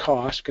to look at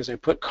cost because I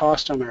put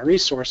cost on my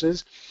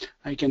resources.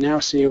 I can now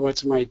see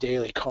what's my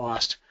daily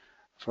cost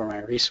for my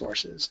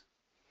resources.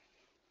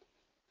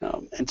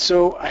 And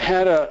so I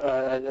had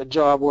a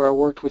job where I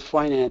worked with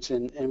finance,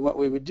 and what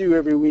we would do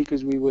every week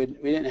is we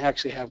didn't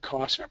actually have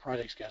costs in our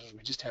project schedules,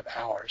 we just have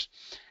hours.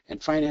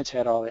 And finance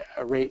had all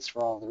the rates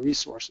for all the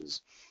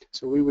resources.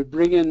 So we would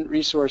bring in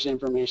resource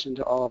information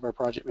to all of our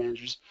project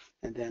managers,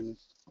 and then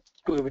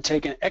we would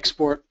take and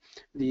export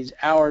these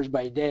hours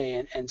by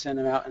day and send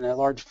them out in a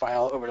large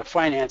file over to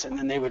finance, and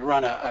then they would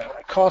run a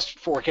cost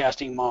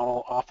forecasting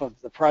model off of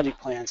the project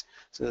plans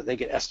so that they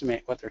could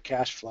estimate what their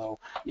cash flow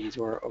needs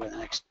were over the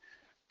next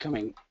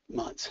coming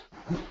months.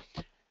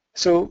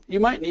 So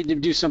you might need to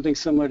do something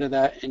similar to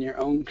that in your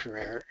own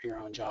career, your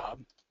own job.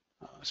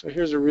 So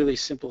here's a really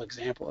simple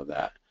example of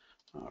that.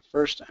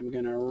 First, I'm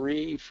going to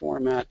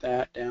reformat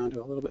that down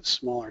to a little bit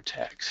smaller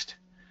text.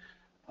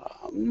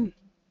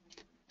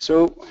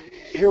 So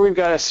here we've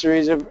got a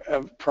series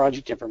of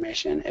project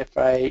information. If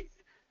I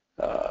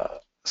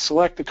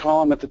select the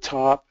column at the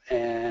top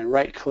and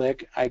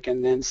right-click, I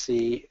can then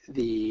see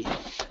the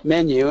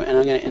menu, and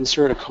I'm going to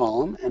insert a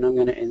column, and I'm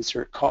going to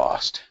insert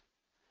cost.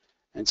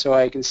 And so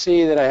I can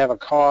see that I have a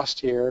cost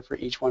here for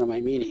each one of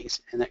my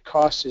meetings, and that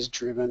cost is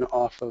driven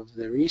off of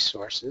the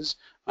resources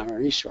on my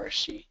resource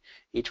sheet.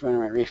 Each one of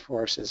my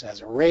resources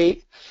has a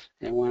rate,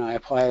 and when I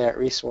apply that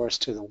resource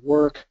to the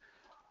work,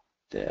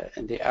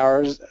 the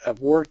hours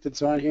of work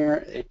that's on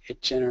here,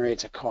 it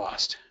generates a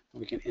cost.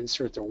 We can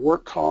insert the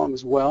work column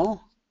as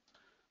well,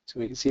 so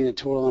we can see the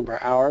total number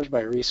of hours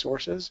by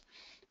resources.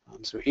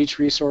 So each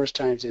resource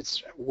times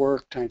its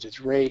work times its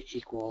rate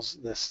equals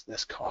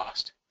this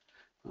cost.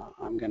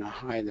 I'm going to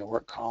hide the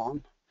work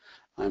column.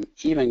 I'm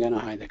even going to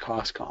hide the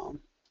cost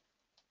column.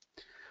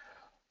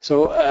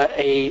 So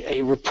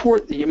a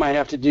report that you might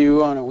have to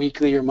do on a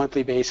weekly or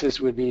monthly basis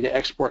would be to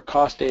export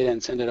cost data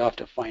and send it off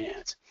to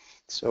finance.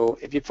 So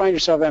if you find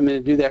yourself having to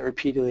do that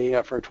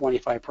repeatedly for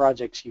 25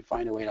 projects, you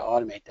find a way to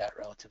automate that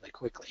relatively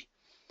quickly.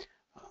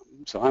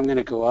 So I'm going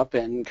to go up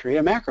and create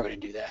a macro to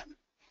do that.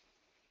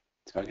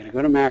 So I'm going to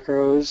go to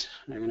macros,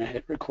 I'm going to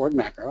hit record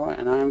macro,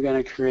 and I'm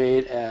going to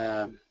create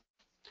a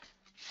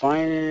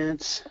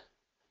finance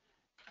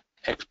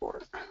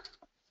export.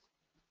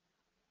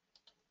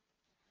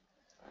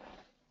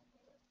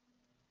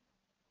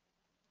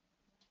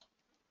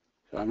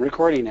 So I'm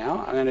recording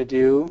now. I'm going to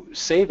do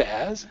save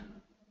as,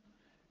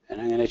 and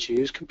I'm going to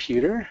choose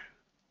computer,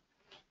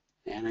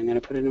 and I'm going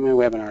to put it in my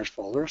webinars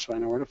folder so I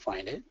know where to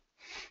find it.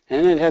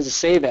 And it has a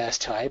save as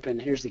type,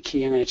 and here's the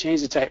key. I'm going to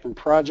change the type from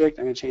project.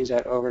 I'm going to change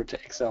that over to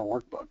Excel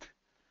workbook.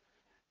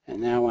 And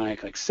now when I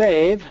click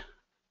save,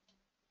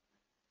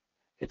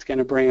 it's going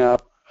to bring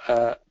up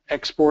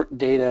export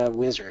data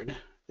wizard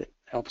that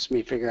helps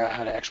me figure out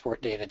how to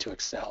export data to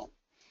Excel.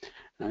 And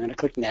I'm going to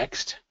click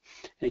next.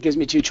 And it gives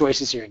me two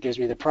choices here. It gives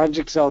me the project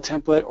Excel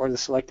template or the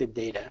selected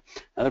data.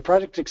 Now the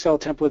project Excel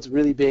template is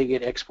really big.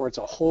 It exports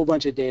a whole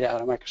bunch of data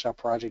out of Microsoft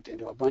Project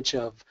into a bunch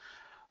of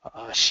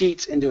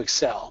sheets into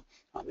Excel.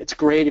 It's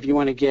great if you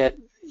want to get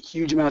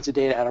huge amounts of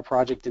data out of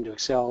Project into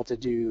Excel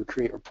to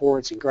create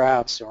reports and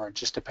graphs, or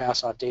just to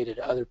pass off data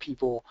to other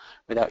people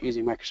without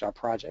using Microsoft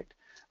Project.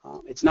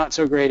 It's not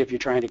so great if you're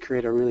trying to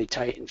create a really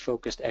tight and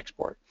focused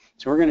export.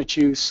 So we're going to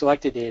choose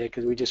selected data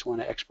because we just want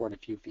to export a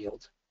few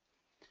fields.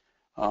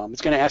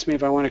 It's going to ask me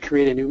if I want to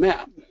create a new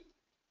map,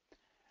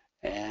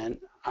 and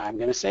I'm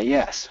going to say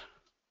yes.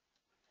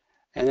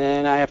 And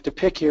then I have to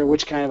pick here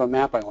which kind of a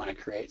map I want to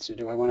create. So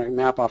do I want to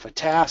map off of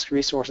tasks,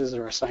 resources,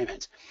 or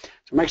assignments?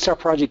 So Microsoft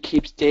Project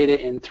keeps data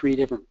in three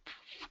different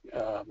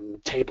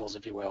tables,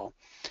 if you will.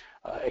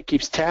 It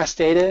keeps task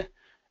data,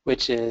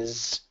 which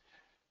is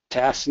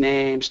task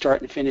name,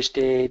 start and finish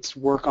dates,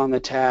 work on the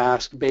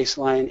task,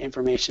 baseline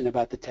information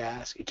about the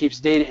task. It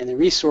keeps data in the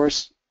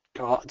resource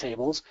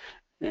tables.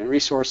 And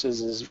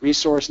resources is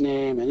resource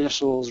name,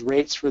 initials,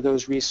 rates for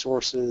those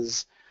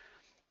resources.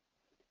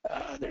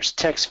 There's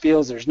text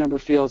fields, there's number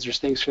fields, there's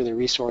things for the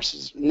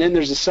resources. And then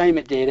there's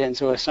assignment data, and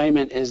so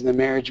assignment is the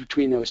marriage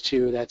between those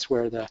two. That's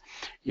where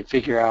you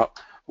figure out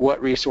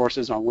what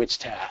resources on which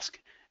task.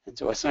 And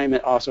so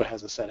assignment also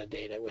has a set of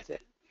data with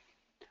it.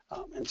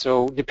 And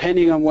so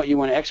depending on what you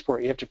want to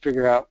export, you have to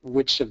figure out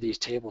which of these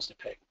tables to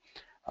pick.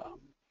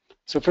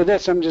 So for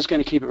this, I'm just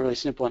going to keep it really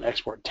simple and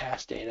export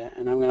task data.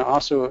 And I'm going to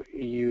also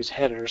use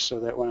headers so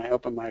that when I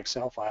open my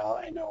Excel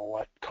file, I know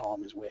what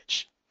column is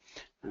which.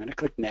 I'm going to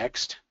click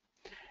Next.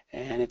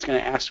 And it's going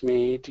to ask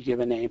me to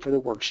give a name for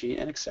the worksheet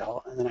in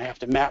Excel, and then I have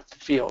to map the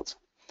fields.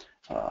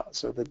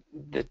 So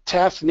the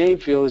task name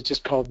field is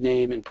just called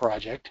name and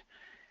project.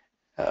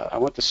 I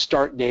want the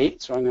start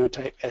date, so I'm going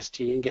to type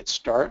ST and get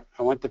start.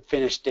 I want the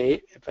finish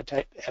date. If I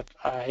type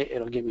FI,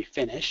 it'll give me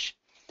finish.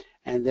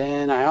 And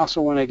then I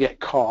also want to get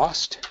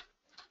cost,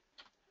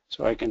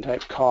 so I can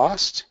type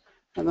cost.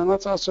 And then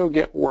let's also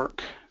get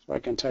work, so I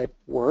can type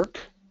work.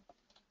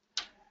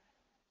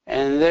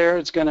 And there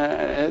it's going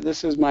to,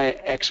 this is my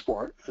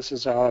export. This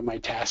is how my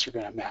tasks are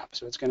going to map.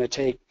 So it's going to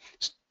take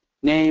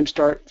name,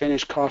 start,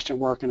 finish, cost, and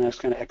work, and it's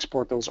going to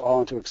export those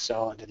all into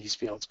Excel into these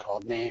fields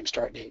called name,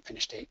 start date,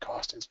 finish date,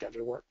 cost, and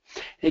scheduled work.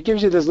 And it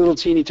gives you this little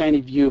teeny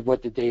tiny view of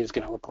what the day is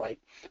going to look like.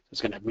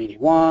 It's going to have meeting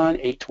 1,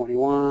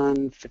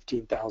 8/21,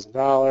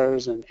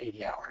 $15,000, and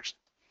 80 hours.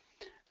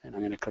 And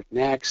I'm going to click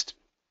Next.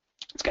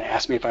 It's going to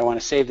ask me if I want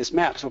to save this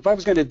map. So if I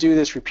was going to do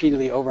this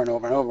repeatedly over and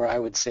over and over, I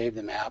would save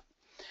the map.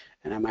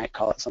 And I might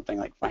call it something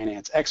like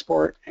Finance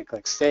Export and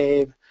click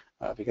Save.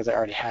 Because I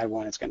already had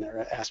one, it's going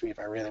to ask me if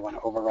I really want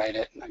to overwrite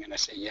it, and I'm going to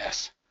say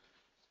yes.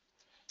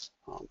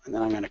 And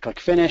then I'm going to click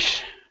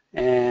Finish,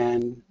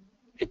 and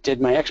it did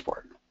my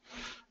export.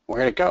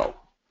 Where'd it go?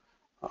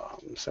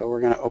 So we're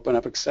going to open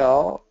up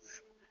Excel,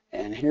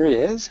 and here it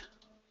is.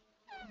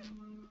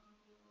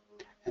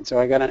 And so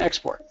I got an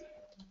export.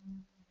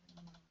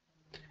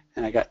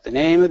 And I got the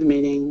name of the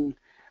meeting,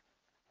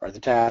 or the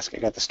task, I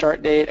got the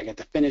start date, I got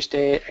the finish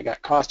date, I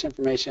got cost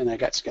information, I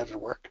got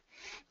scheduled work.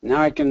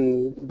 Now I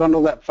can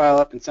bundle that file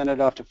up and send it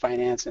off to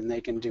finance, and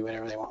they can do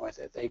whatever they want with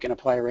it. They can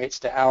apply rates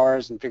to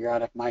hours and figure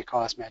out if my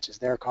cost matches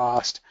their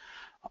cost.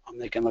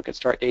 They can look at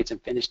start dates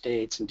and finish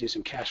dates and do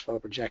some cash flow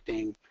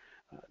projecting.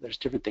 There's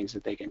different things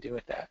that they can do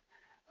with that.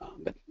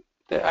 But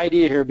the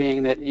idea here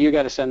being that you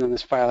got to send them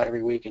this file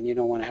every week, and you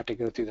don't want to have to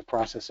go through the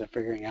process of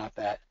figuring out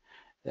that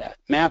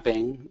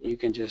mapping. You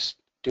can just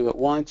do it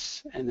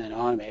once and then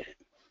automate it.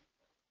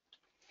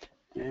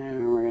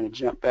 And we're going to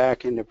jump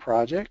back into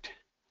project.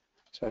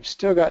 So I've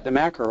still got the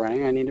macro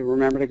running. I need to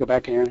remember to go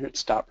back in here and hit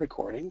stop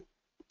recording.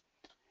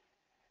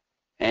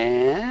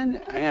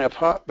 And I'm going to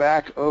pop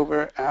back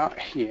over out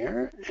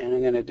here, and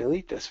I'm going to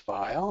delete this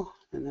file,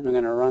 and then I'm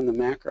going to run the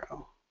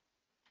macro.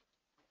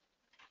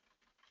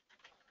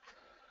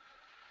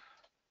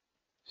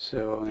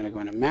 So I'm going to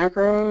go into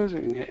macros,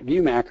 I'm going to hit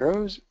view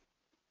macros.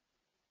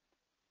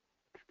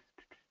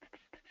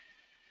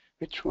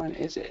 Which one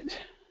is it?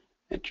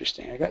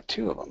 Interesting, I got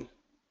two of them.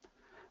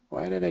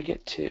 Why did I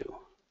get two?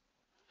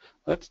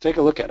 Let's take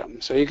a look at them.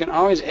 So you can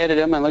always edit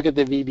them and look at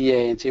the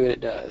VBA and see what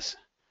it does.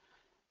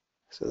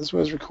 So this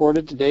was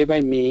recorded today by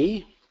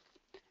me,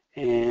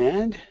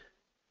 and it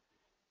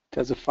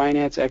does a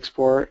finance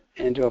export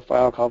into a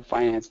file called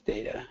finance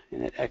data,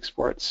 and it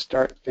exports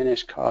start,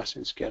 finish, cost,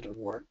 and scheduled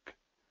work.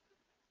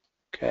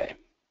 Okay,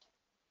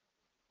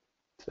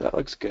 so that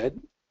looks good.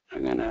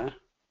 I'm going to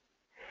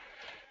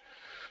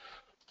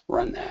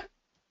run that.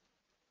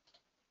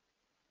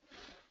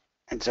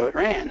 And so it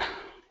ran.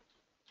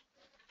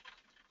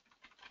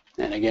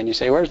 And again, you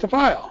say, where's the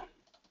file?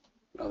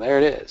 Well, there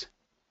it is.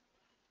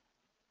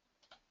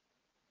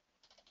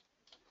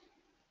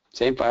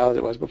 Same file as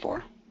it was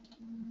before.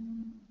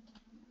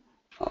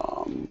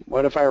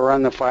 What if I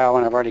run the file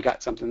when I've already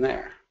got something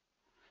there?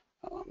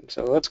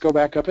 So let's go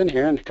back up in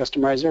here and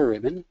customize our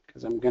ribbon,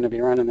 because I'm going to be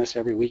running this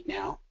every week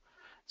now.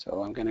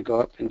 So I'm going to go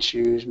up and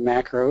choose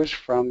macros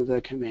from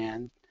the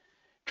command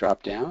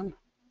drop-down.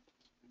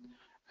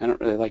 I don't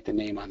really like the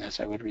name on this.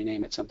 I would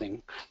rename it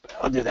something, but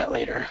I'll do that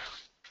later.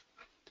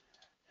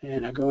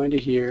 And I'll go into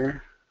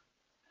here,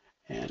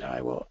 and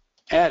I will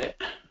add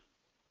it.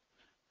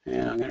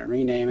 And I'm going to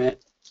rename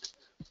it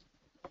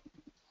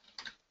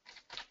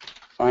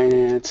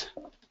Finance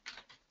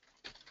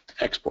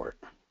Export.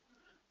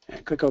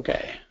 And click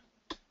OK.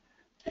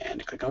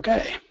 And click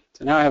OK.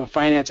 So now I have a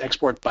Finance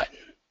Export button.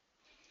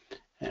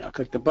 And I'll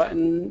click the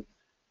button,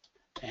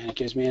 and it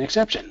gives me an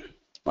exception.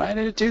 Why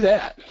did it do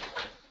that?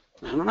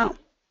 I don't know.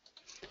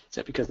 Is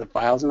that because the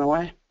file's in the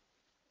way?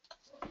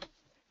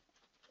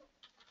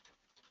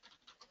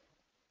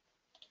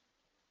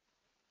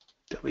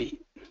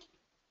 Delete.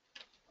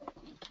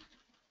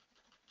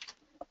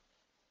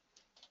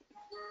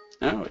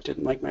 No, it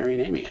didn't like my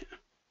renaming it.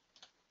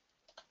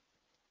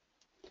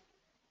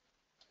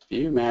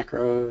 View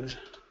macros,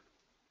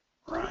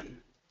 run.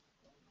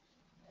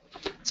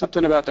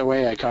 something about the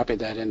way I copied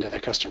that into the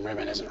custom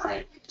ribbon isn't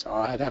right. So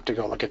I'd have to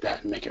go look at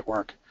that and make it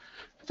work.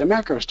 But the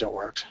macro still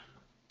works.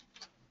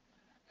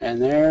 And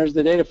there's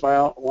the data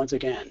file once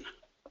again.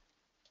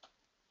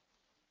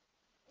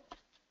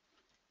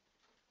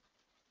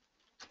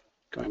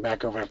 Going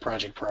back over to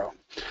Project Pro.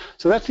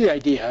 So that's the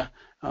idea.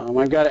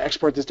 I've got to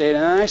export this data.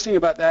 And the nice thing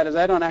about that is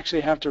I don't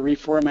actually have to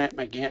reformat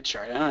my Gantt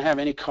chart. I don't have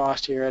any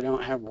cost here. I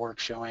don't have work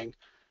showing.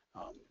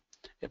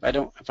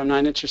 If I'm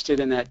not interested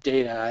in that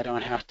data, I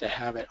don't have to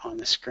have it on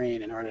the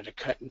screen in order to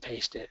cut and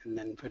paste it and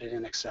then put it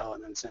in Excel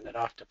and then send it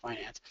off to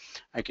finance.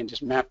 I can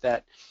just map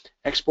that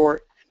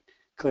export,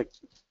 click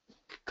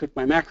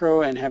my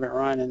macro and have it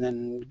run, and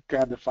then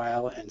grab the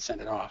file and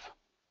send it off.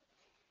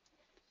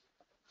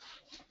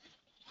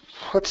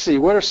 Let's see,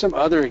 what are some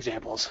other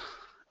examples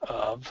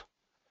of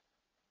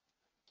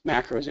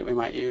macros that we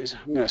might use?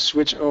 I'm going to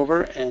switch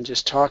over and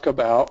just talk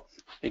about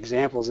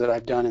examples that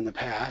I've done in the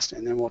past,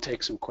 and then we'll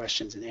take some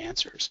questions and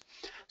answers.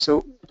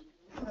 So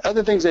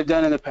other things I've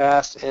done in the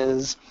past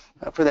is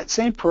for that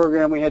same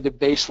program, we had to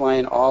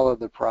baseline all of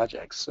the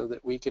projects so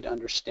that we could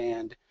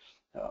understand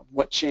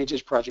what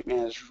changes project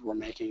managers were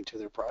making to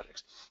their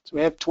projects. So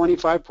we have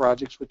 25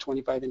 projects with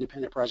 25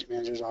 independent project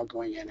managers all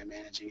going in and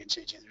managing and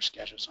changing their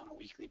schedules on a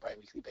weekly,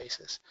 bi-weekly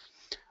basis.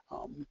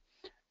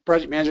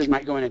 Project managers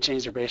might go in and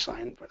change their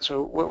baseline.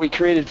 So what we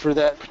created for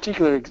that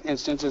particular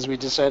instance is we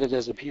decided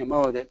as a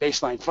PMO that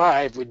baseline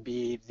 5 would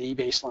be the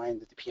baseline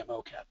that the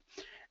PMO kept.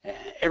 And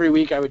every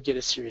week I would get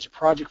a series of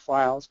project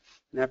files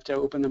and have to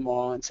open them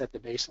all and set the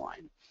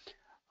baseline.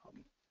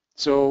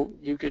 So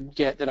you could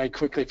get that I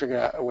quickly figured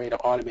out a way to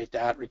automate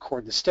that,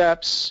 record the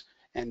steps,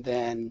 and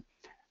then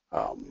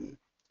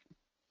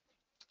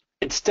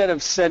instead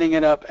of setting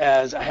it up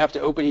as I have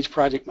to open each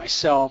project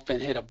myself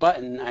and hit a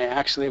button, I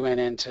actually went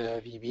into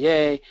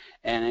VBA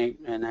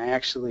and I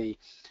actually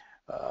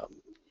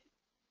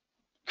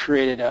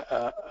created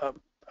a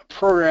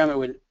program that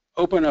would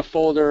open a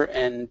folder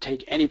and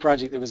take any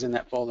project that was in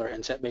that folder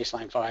and set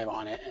baseline 5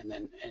 on it, and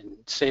then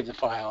save the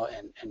file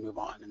and move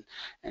on.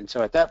 And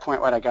so at that point,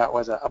 what I got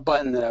was a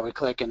button that I would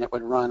click, and it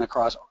would run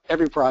across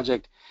every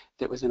project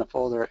that was in a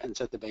folder and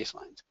set the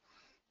baselines.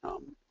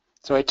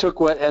 So I took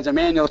what, as a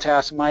manual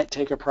task, might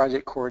take a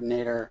project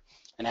coordinator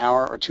an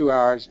hour or 2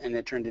 hours, and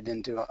it turned it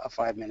into a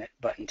 5-minute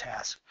button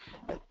task.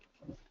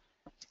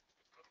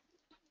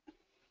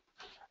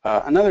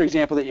 Another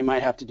example that you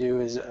might have to do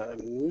is,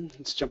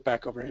 let's jump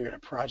back over here to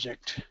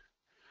project.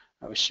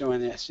 I was showing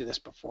this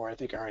before. I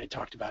think I already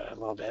talked about it a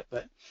little bit,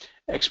 but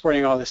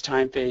exporting all this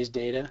time phase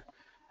data.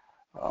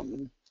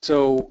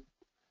 So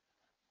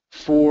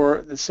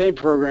for the same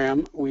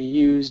program,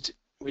 we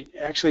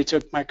actually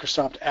took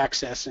Microsoft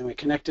Access and we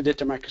connected it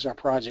to Microsoft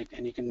Project,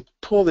 and you can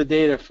pull the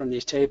data from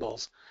these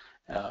tables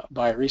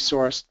by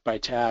resource, by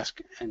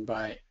task, and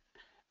by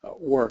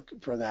work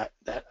for that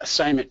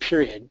assignment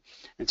period.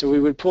 And so we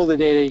would pull the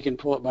data. You can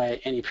pull it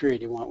by any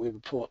period you want. We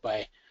would pull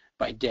it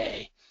by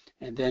day.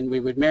 And then we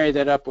would marry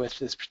that up with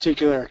this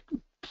particular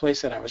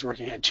place that I was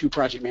working had 2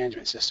 project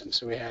management systems.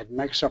 So we had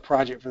Microsoft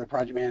Project for the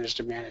project managers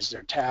to manage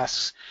their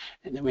tasks,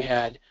 and then we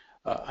had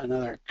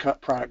another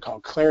product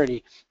called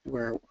Clarity,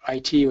 where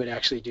IT would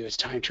actually do its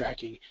time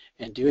tracking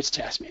and do its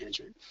task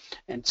management.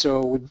 And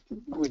so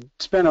we'd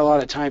spend a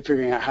lot of time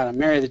figuring out how to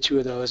marry the 2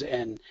 of those,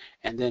 and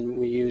then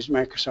we used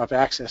Microsoft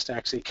Access to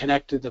actually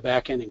connect to the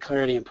backend in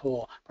Clarity and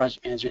pull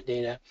project management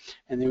data,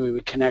 and then we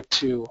would connect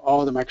to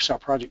all the Microsoft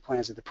project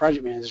plans that the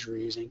project managers were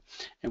using,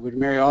 and we'd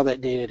marry all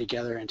that data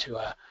together into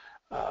a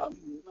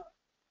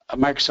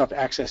Microsoft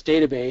Access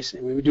database,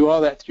 and we would do all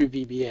that through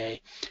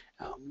VBA.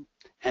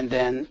 And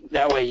then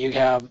that way you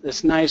have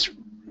this nice,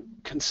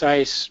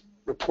 concise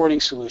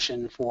reporting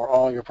solution for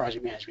all your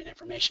project management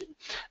information.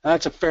 Now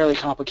that's a fairly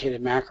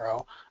complicated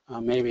macro.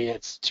 Maybe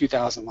it's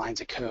 2,000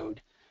 lines of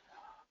code.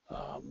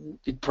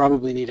 You'd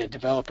probably need a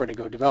developer to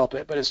go develop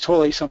it, but it's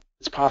totally something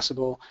that's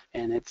possible,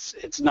 and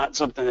it's not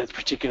something that's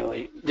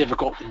particularly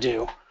difficult to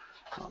do.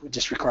 It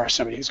just requires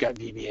somebody who's got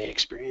VBA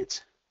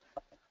experience.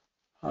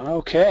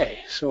 Okay,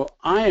 so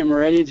I am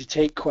ready to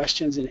take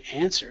questions and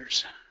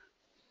answers.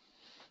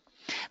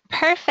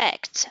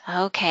 Perfect.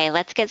 Okay,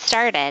 let's get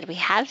started. We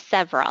have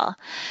several.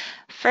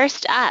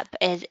 First up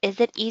is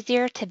it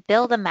easier to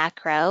build a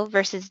macro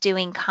versus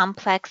doing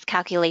complex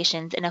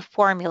calculations in a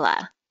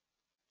formula?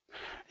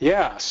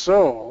 Yeah,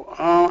 so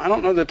I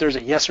don't know that there's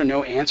a yes or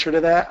no answer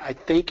to that. I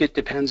think it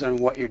depends on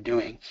what you're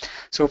doing.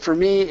 So for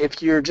me,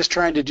 if you're just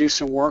trying to do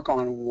some work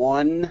on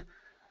one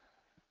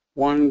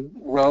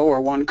row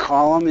or one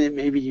column, and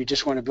maybe you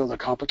just want to build a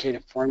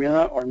complicated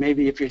formula, or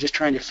maybe if you're just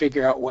trying to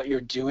figure out what you're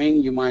doing,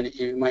 you might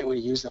want to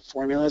use the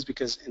formulas,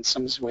 because in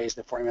some ways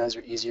the formulas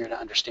are easier to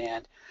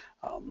understand,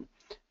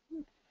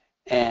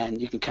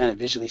 and you can kind of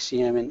visually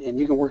see them, and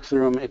you can work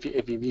through them. If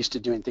you're used to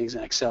doing things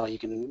in Excel, you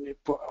can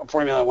put a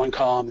formula in one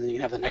column, and then you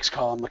can have the next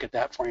column look at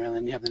that formula, and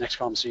then you have the next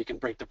column, so you can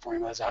break the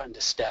formulas out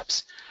into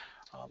steps.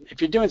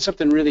 If you're doing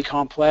something really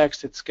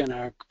complex that's going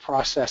to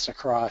process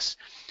across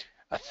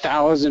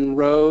 1,000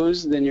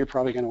 rows, then you're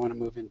probably going to want to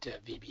move into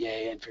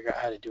VBA and figure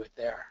out how to do it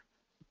there.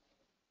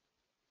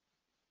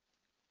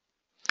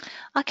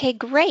 Okay,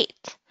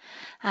 great.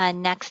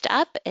 Next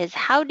up is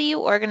how do you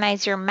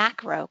organize your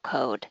macro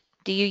code?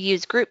 Do you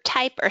use group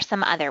type or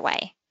some other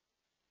way?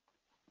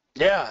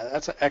 Yeah,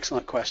 that's an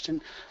excellent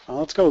question.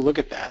 Let's go look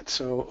at that.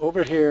 So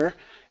over here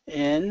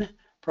in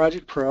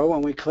Project Pro,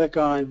 when we click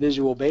on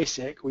Visual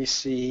Basic, we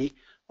see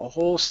a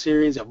whole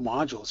series of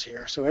modules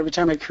here. So every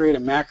time I create a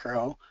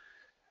macro,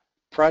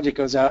 Project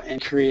goes out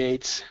and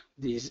creates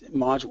these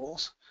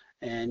modules,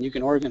 and you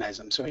can organize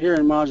them. So here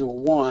in Module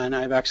 1,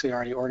 I've actually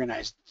already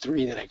organized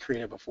 3 that I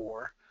created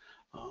before,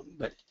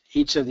 but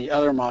each of the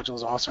other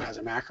modules also has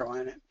a macro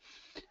in it.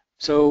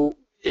 So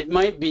it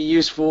might be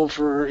useful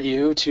for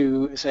you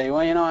to say,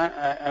 well, you know,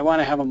 I want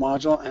to have a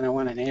module and I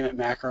want to name it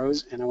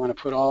macros, and I want to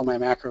put all of my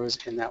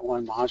macros in that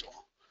one module.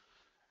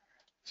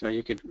 So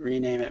you could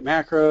rename it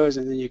macros,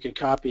 and then you could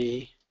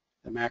copy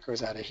the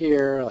macros out of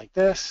here like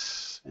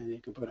this, and you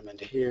can put them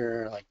into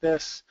here like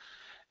this.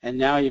 And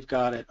now you've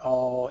got it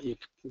all, you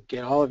can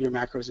get all of your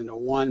macros into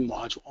one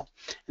module.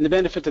 And the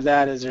benefit of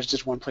that is there's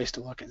just one place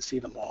to look and see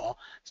them all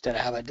instead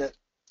of having to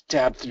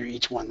tab through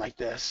each one like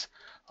this.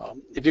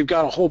 If you've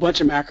got a whole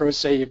bunch of macros,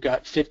 say you've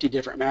got 50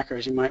 different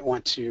macros, you might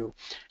want to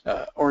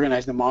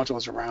organize the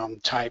modules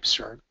around types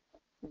or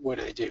what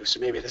do they do. So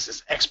maybe this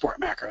is export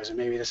macros and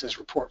maybe this is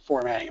report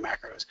formatting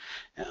macros.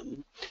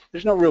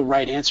 There's no real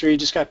right answer. You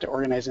just got to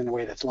organize in a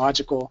way that's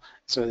logical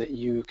so that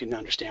you can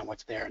understand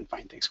what's there and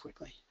find things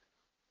quickly.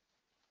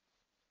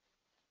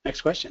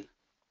 Next question.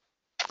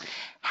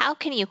 How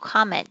can you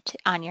comment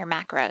on your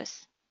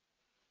macros?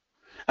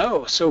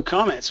 Oh, so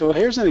comments. So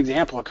here's an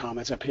example of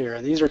comments up here.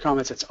 And these are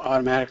comments that's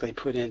automatically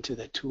put into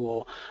the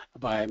tool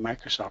by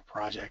Microsoft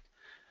Project.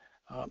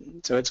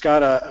 So it's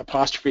got a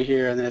apostrophe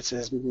here, and then it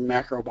says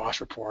macro boss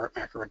report,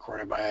 macro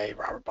recorded by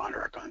Robert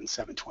Bondarchuk on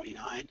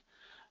 7/29.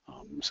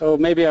 So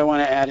maybe I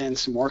want to add in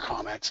some more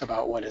comments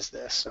about what is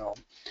this. So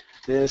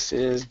this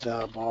is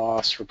the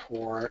boss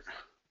report.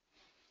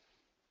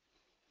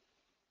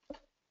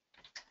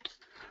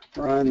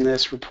 Run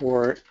this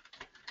report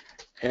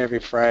every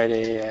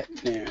Friday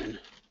at noon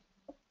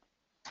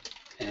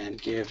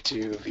and give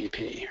to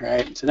VP,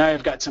 right? So now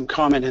I've got some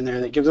comment in there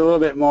that gives a little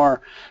bit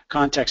more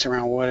context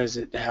around what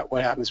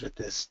happens with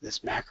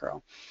this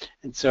macro.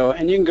 And so,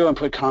 and you can go and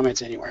put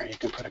comments anywhere. You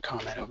can put a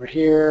comment over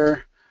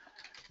here.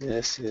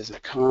 This is a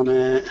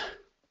comment.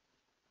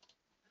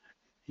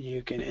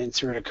 You can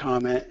insert a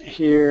comment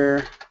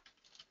here.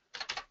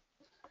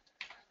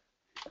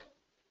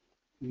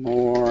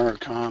 More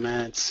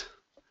comments.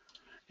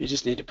 You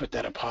just need to put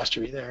that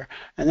apostrophe there.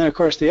 And then, of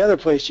course, the other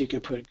place you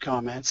can put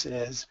comments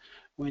is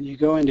when you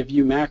go into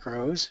View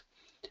Macros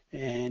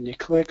and you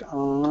click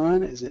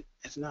on,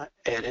 it's not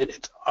Edit,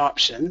 it's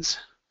Options.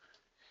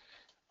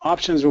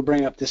 Options will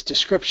bring up this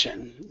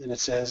description, and it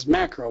says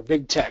macro,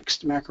 big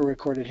text, macro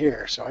recorded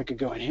here. So I could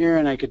go in here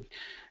and I could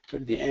go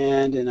to the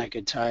end and I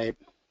could type,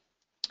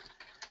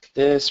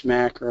 this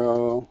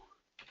macro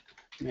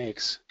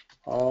makes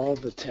all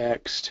the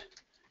text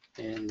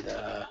in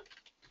the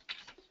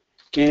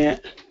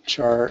Gantt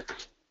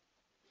chart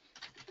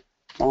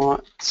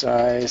font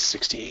size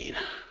 16.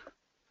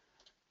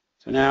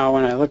 So now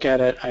when I look at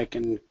it, I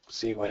can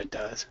see what it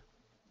does.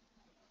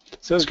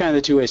 So those are kind of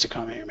the two ways to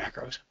comment your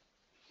macros.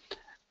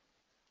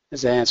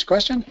 Does that answer the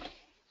question?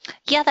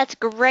 Yeah, that's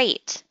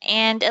great.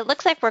 And it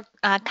looks like we're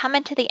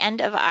coming to the end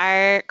of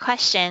our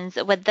questions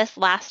with this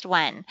last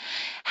one.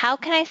 How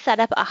can I set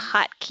up a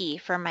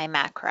hotkey for my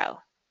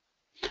macro?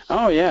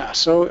 Oh yeah,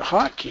 so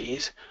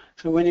hotkeys.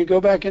 So when you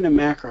go back into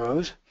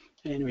macros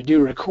and we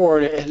do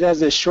record, it has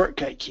this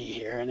shortcut key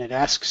here, and it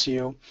asks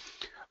you,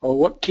 well,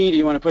 what key do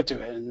you want to put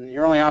to it? And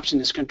your only option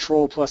is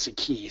Control plus a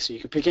key. So you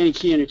can pick any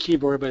key on your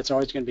keyboard, but it's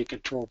always going to be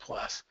Control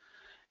plus.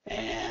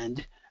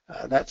 And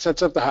that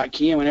sets up the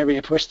hotkey, and whenever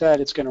you push that,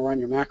 it's going to run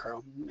your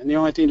macro. And the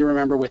only thing to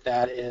remember with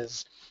that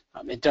is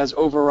it does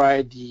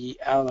override the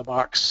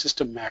out-of-the-box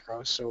system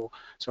macros. So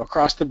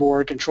across the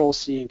board,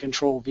 Control-C and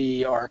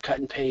Control-V are cut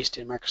and paste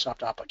in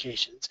Microsoft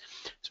applications.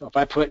 So if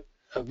I put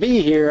a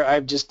V here,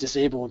 I've just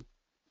disabled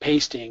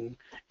pasting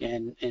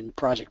in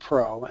Project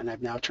Pro, and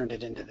I've now turned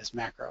it into this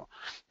macro.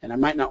 And I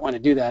might not want to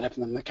do that if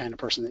I'm the kind of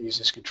person that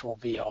uses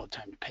Control-V all the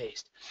time to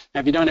paste. Now,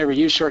 if you don't ever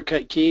use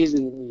shortcut keys,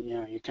 then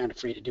you're kind of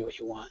free to do what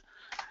you want.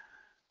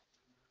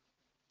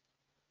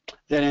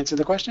 Does that answer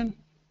the question?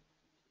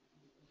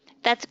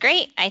 That's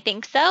great. I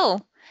think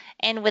so.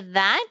 And with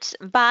that,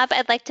 Bob,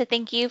 I'd like to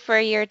thank you for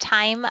your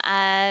time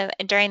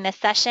during this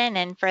session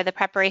and for the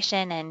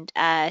preparation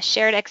and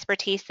shared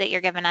expertise that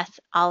you're giving us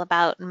all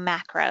about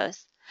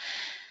macros.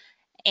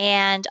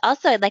 And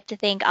also, I'd like to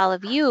thank all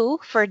of you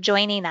for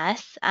joining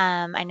us.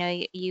 I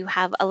know you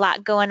have a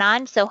lot going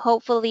on, so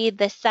hopefully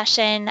this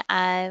session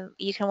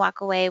you can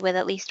walk away with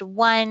at least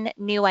one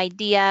new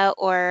idea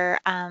or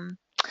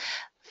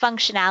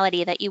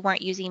functionality that you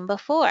weren't using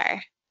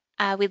before.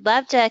 We'd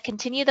love to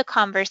continue the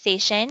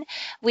conversation.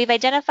 We've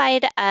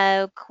identified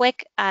a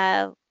quick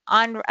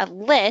on a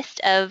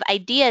list of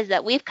ideas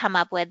that we've come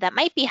up with that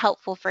might be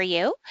helpful for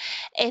you.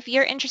 If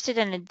you're interested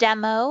in a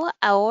demo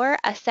or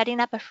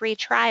setting up a free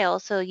trial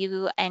so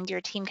you and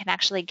your team can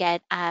actually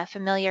get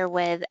familiar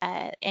with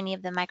any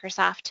of the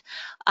Microsoft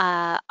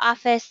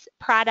Office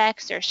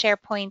products or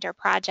SharePoint or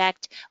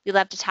project, we'd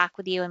love to talk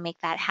with you and make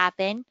that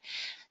happen.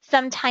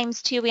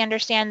 Sometimes too, we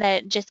understand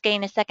that just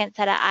getting a second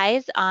set of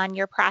eyes on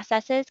your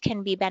processes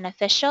can be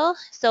beneficial.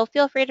 So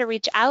feel free to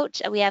reach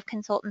out. We have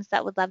consultants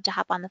that would love to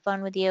hop on the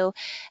phone with you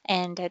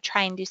and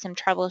try and do some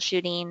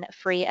troubleshooting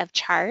free of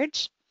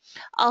charge.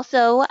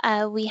 Also,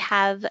 we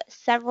have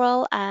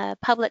several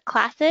public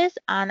classes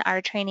on our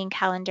training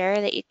calendar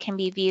that can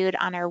be viewed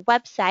on our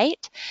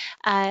website.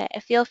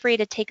 Feel free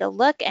to take a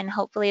look, and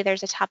hopefully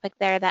there's a topic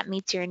there that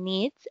meets your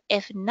needs.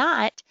 If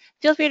not,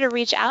 feel free to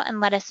reach out and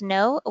let us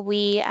know.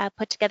 We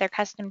put together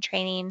custom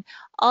training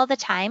all the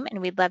time, and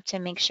we'd love to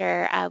make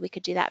sure we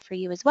could do that for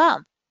you as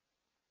well.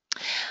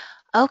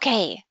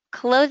 Okay,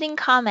 closing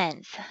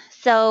comments.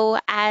 So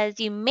as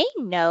you may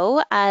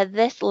know,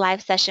 this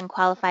live session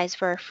qualifies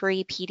for a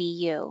free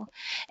PDU.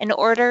 In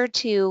order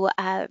to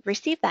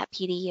receive that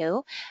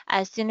PDU,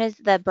 as soon as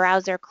the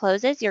browser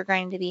closes, you're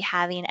going to be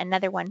having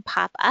another one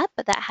pop up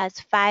that has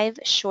 5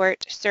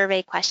 short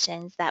survey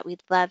questions that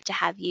we'd love to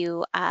have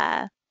you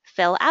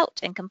fill out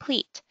and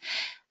complete.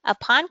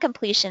 Upon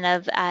completion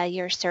of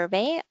your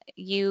survey,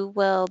 you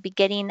will be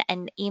getting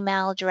an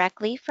email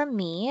directly from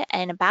me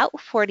in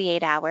about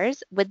 48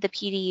 hours with the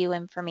PDU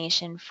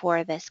information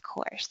for this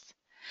course.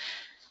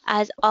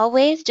 As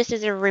always, just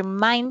as a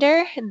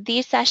reminder,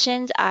 these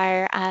sessions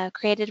are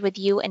created with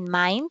you in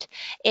mind.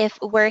 If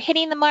we're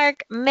hitting the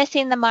mark,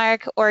 missing the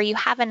mark, or you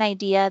have an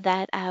idea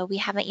that we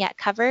haven't yet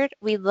covered,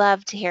 we'd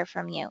love to hear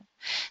from you.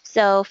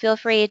 So feel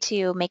free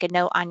to make a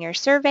note on your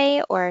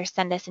survey or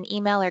send us an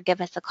email or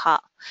give us a call.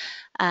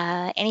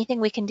 Anything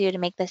we can do to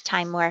make this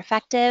time more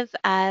effective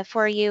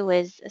for you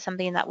is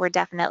something that we're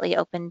definitely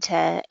open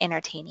to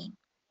entertaining.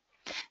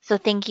 So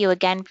thank you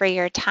again for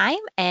your time,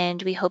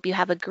 and we hope you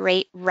have a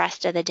great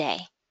rest of the day.